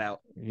point it out.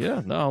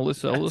 yeah. No, I'll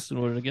listen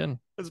to it again.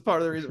 That's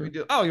part of the reason we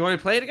do. Oh, you want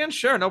to play it again?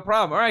 Sure, no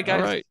problem. All right,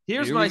 guys. All right,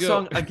 Here's here my we go.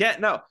 song again.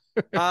 No.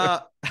 Uh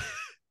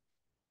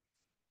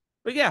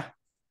but yeah,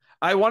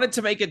 I wanted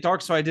to make it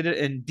dark, so I did it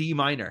in D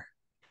minor.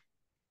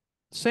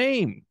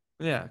 Same.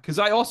 Yeah, because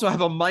I also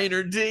have a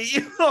minor D.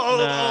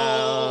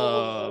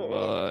 Oh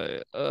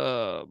boy.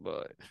 Oh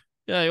boy.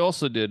 Yeah, I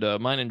also did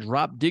mine in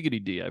drop diggity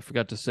D. I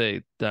forgot to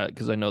say that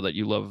because I know that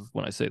you love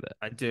when I say that.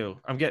 I do.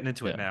 I'm getting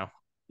into Yeah. it now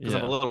because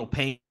I'm Yeah. a little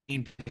pain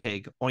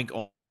pig. Oink,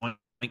 oink,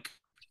 oink.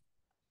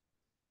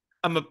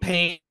 I'm a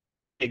pain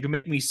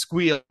make me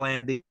squeal,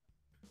 Andy.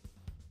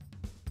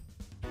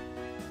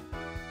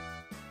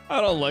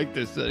 I don't like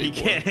this anymore. He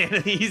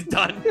can't. He's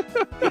done.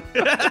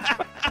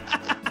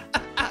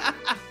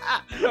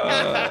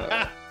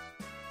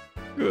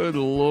 Good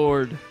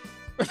Lord.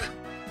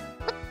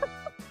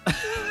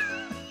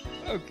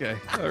 Okay.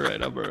 All right.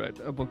 I'm all right.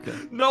 I'm okay.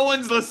 No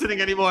one's listening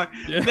anymore.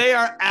 Yeah. They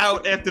are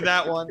out after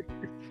that one.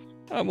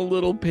 I'm a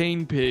little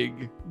pain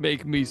pig.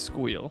 Make me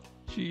squeal.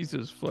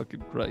 Jesus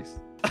fucking Christ.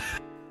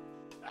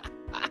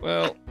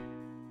 Well,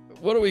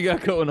 what do we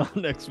got going on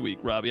next week,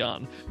 Robbie?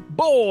 On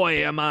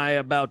Boy, am I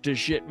about to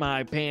shit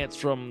my pants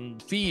from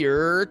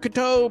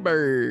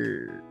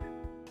fear-ctober.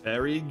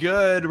 Very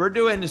good. We're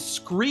doing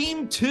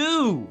Scream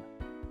 2.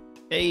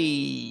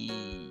 Hey.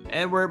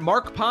 And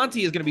Mark Ponte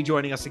is going to be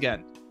joining us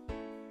again.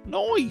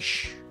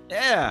 Nice.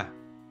 Yeah.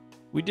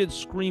 We did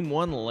Scream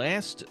 1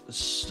 last.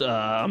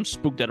 I'm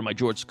spooked out of my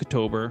George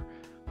Ctober.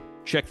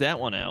 Check that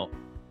one out.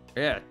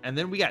 Yeah. And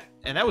then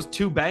and that was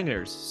 2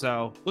 bangers.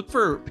 So look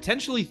for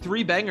potentially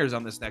 3 bangers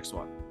on this next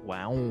one.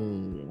 Wow.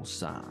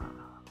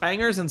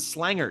 Bangers and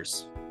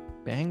slangers.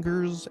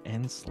 Bangers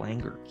and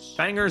slangers.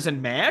 Bangers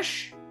and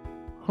mash?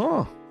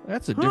 Huh.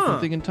 That's a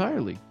different thing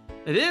entirely.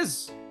 It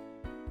is.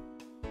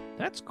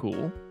 That's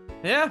cool.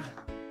 Yeah.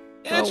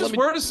 Yeah, Well, it's just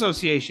word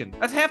association.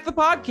 That's half the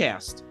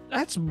podcast.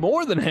 That's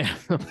more than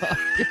half the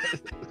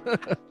podcast.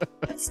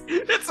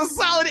 It's a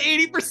solid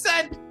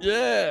 80%.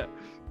 Yeah.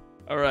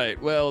 All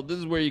right. Well, this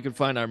is where you can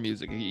find our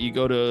music. You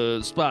go to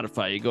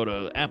Spotify, you go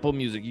to Apple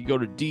Music, you go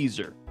to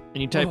Deezer,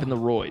 and you type in the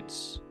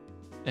Royds.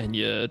 And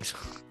you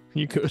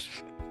could.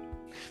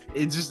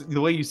 It's just the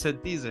way you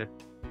said Deezer.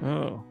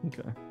 Oh,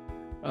 okay.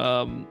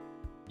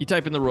 You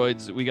type in the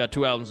Royds. We got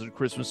 2 albums of a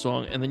Christmas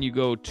song, and then you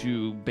go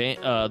to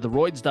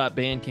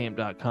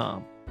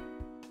TheRoyds.bandcamp.com,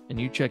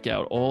 and you check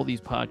out all these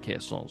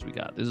podcast songs we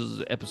got. This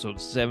is episode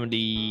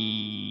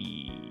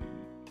 70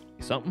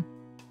 something.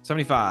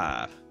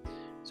 75.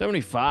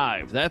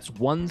 75. That's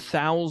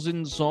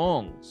 1,000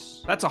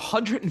 songs. That's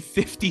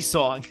 150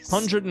 songs.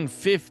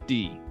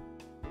 150.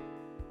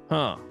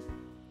 Huh.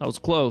 That was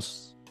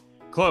close.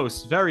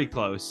 Close. Very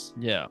close.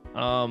 Yeah.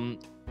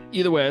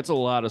 Either way, it's a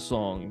lot of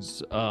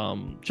songs.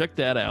 Check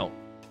that out.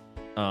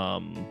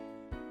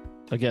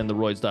 Again,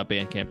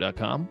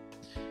 theroyds.bandcamp.com.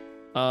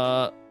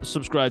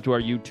 Subscribe to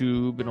our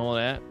YouTube and all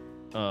that.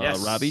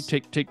 Yes. Robbie,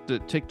 take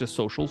the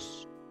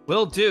socials.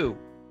 Will do.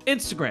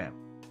 Instagram,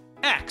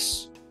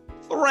 X,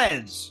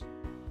 Threads,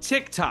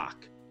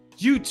 TikTok,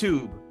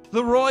 YouTube,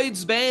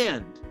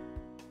 TheRoydsBand.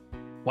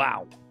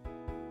 Wow.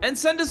 And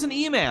send us an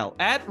email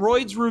at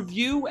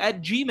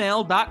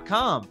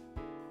roydsreview@gmail.com.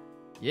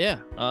 Yeah.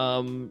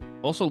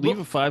 Also, leave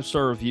a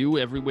 5-star review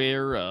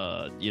everywhere.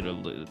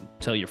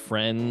 Tell your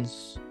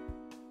friends.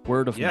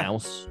 Word of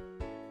mouse.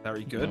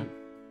 Very good.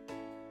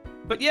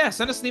 But yeah,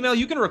 send us an email.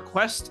 You can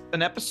request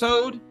an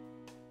episode.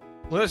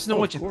 Let us know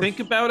what you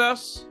think about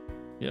us.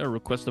 Yeah,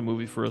 request a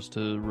movie for us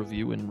to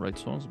review and write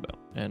songs about.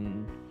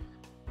 And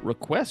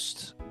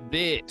request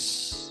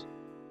this.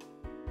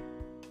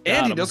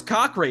 Andy does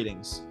cock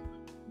ratings.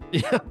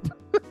 Yeah.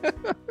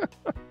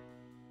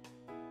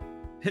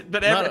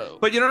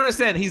 But you don't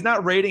understand. He's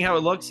not rating how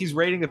it looks. He's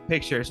rating the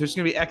picture. So it's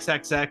going to be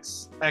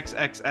XXX,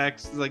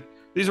 XXX. Like,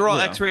 these are all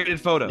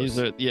X-rated photos.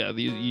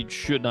 You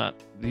should not.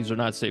 These are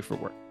not safe for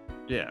work.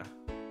 Yeah.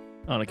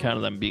 On account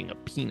of them being a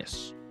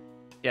penis.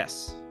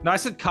 Yes. No, I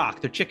said cock.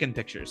 They're chicken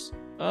pictures.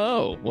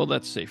 Oh, well,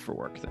 that's safe for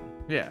work then.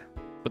 Yeah.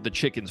 But the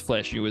chicken's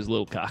flash you his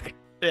little cock.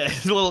 Yeah,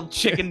 his little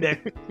chicken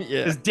dick.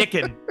 Yeah. His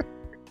dickin'.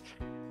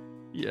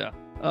 Yeah.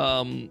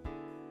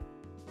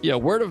 Yeah,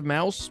 word of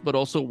mouse, but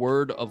also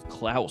word of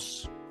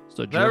Klaus. It's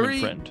a German Very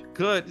friend.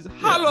 Good.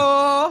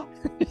 Hello.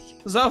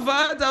 The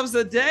word of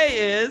the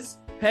day is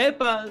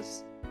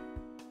papers.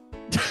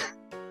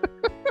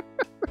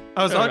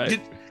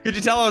 Could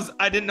you tell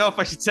I didn't know if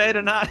I should say it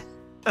or not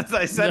as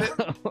I said it?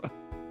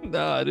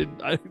 No, I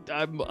didn't.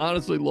 I'm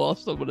honestly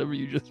lost on whatever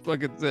you just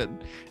fucking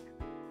said.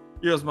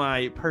 Here's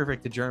my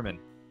perfect German.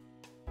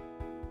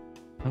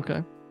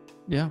 Okay.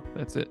 Yeah,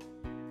 that's it.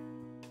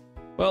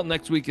 Well,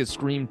 next week is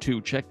Scream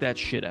 2. Check that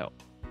shit out.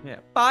 Yeah.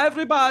 Bye,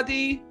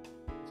 everybody.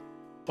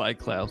 Bye,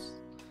 Klaus.